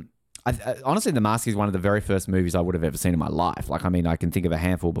honestly, The Mask is one of the very first movies I would have ever seen in my life. Like, I mean, I can think of a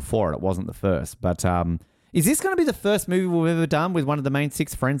handful before it. It wasn't the first. But is this going to be the first movie we've ever done with one of the main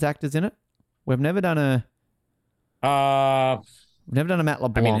 6 Friends actors in it? We've never done a... We've never done a Matt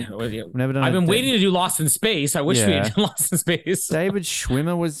LeBlanc. I mean, I've been waiting to do Lost in Space. I wish we had done Lost in Space. David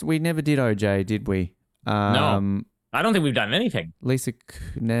Schwimmer was... We never did OJ, did we? No. I don't think we've done anything.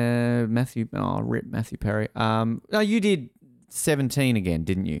 Matthew... Oh, rip Matthew Perry. No, you did 17 again,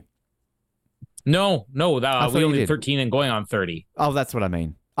 didn't you? No. We only did 13 and going on 30. Oh, that's what I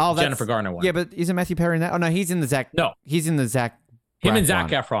mean. Oh, that's Jennifer Garner one. Yeah, but isn't Matthew Perry in that? Oh, no, he's in the Zach... No. He's in the Zach... Him and Zac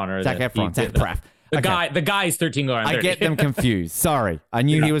Efron are... Zach Braff. The guy's 13 going on 30. I get them confused. Sorry. I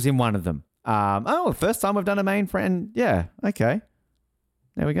knew he was in one of them. First time we've done a main friend. Yeah. Okay.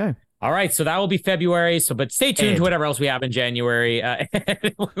 There we go. All right. So that will be February. But stay tuned to whatever else we have in January. Ed.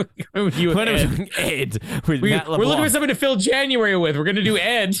 We're looking for something to fill January with. We're going to do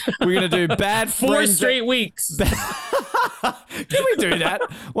Ed. We're going to do bad 4 straight weeks. Can we do that?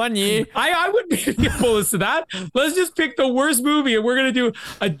 1 year? I would be opposed to that. Let's just pick the worst movie and we're going to do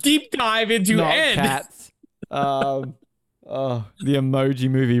a deep dive into Not Ed. Cats. The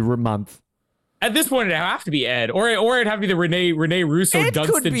Emoji Movie month. At this point, it'd have to be Ed, or it'd have to be the Rene Russo Ed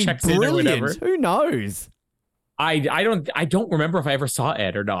Dunstan checks brilliant. in or whatever. Who knows? I don't remember if I ever saw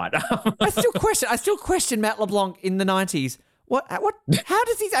Ed or not. I still question Matt LeBlanc in the 90s. What? How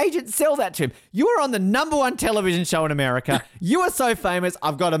does his agent sell that to him? You are on the #1 television show in America. You are so famous.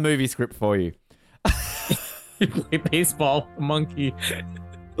 I've got a movie script for you. You play baseball, monkey.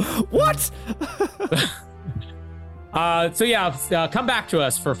 What? Come back to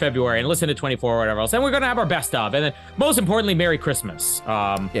us for February and listen to 24 or whatever else. And we're going to have our best of. And then most importantly, Merry Christmas.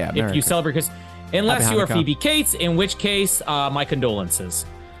 If you celebrate Christmas. Unless you are Phoebe Cates, in which case, my condolences.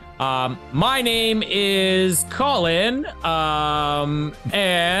 My name is Colin, and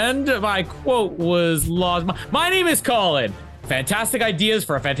my quote was lost. My name is Colin. Fantastic ideas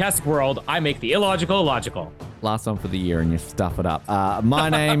for a fantastic world. I make the illogical logical. Last one for the year and you stuff it up. My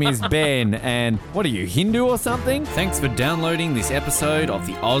name is Ben, and what are you, Hindu or something? Thanks for downloading this episode of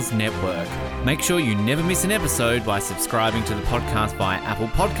the Oz Network. Make sure you never miss an episode by subscribing to the podcast via Apple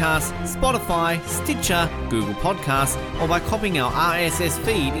Podcasts, Spotify, Stitcher, Google Podcasts, or by copying our RSS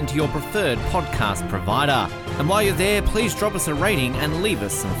feed into your preferred podcast provider. And while you're there, please drop us a rating and leave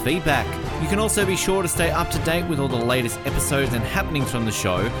us some feedback. You can also be sure to stay up to date with all the latest episodes and happenings from the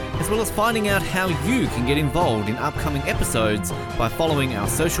show, as well as finding out how you can get involved in upcoming episodes by following our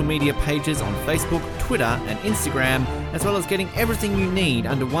social media pages on Facebook, Twitter, and Instagram, as well as getting everything you need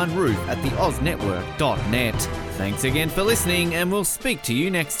under one roof at theoznetwork.net. Thanks again for listening, and we'll speak to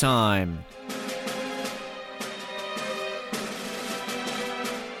you next time.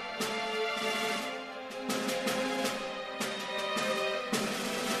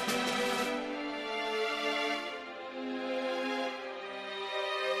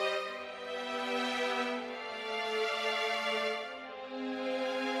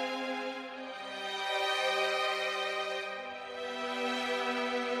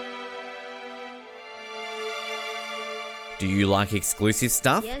 Do you like exclusive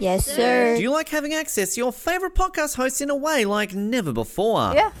stuff? Yes, sir. Do you like having access to your favourite podcast hosts in a way like never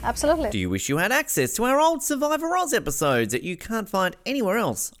before? Yeah, absolutely. Do you wish you had access to our old Survivor Oz episodes that you can't find anywhere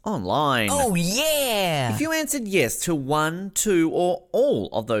else online? Oh, yeah! If you answered yes to one, two, or all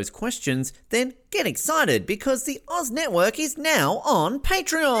of those questions, then get excited because the Oz Network is now on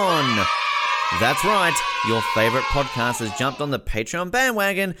Patreon. That's right, your favourite podcast has jumped on the Patreon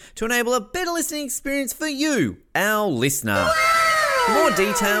bandwagon to enable a better listening experience for you, our listener. For more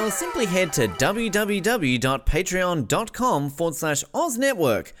details, simply head to www.patreon.com/Oz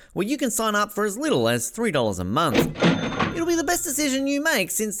Network, where you can sign up for as little as $3 a month. It'll be the best decision you make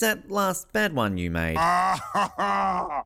since that last bad one you made.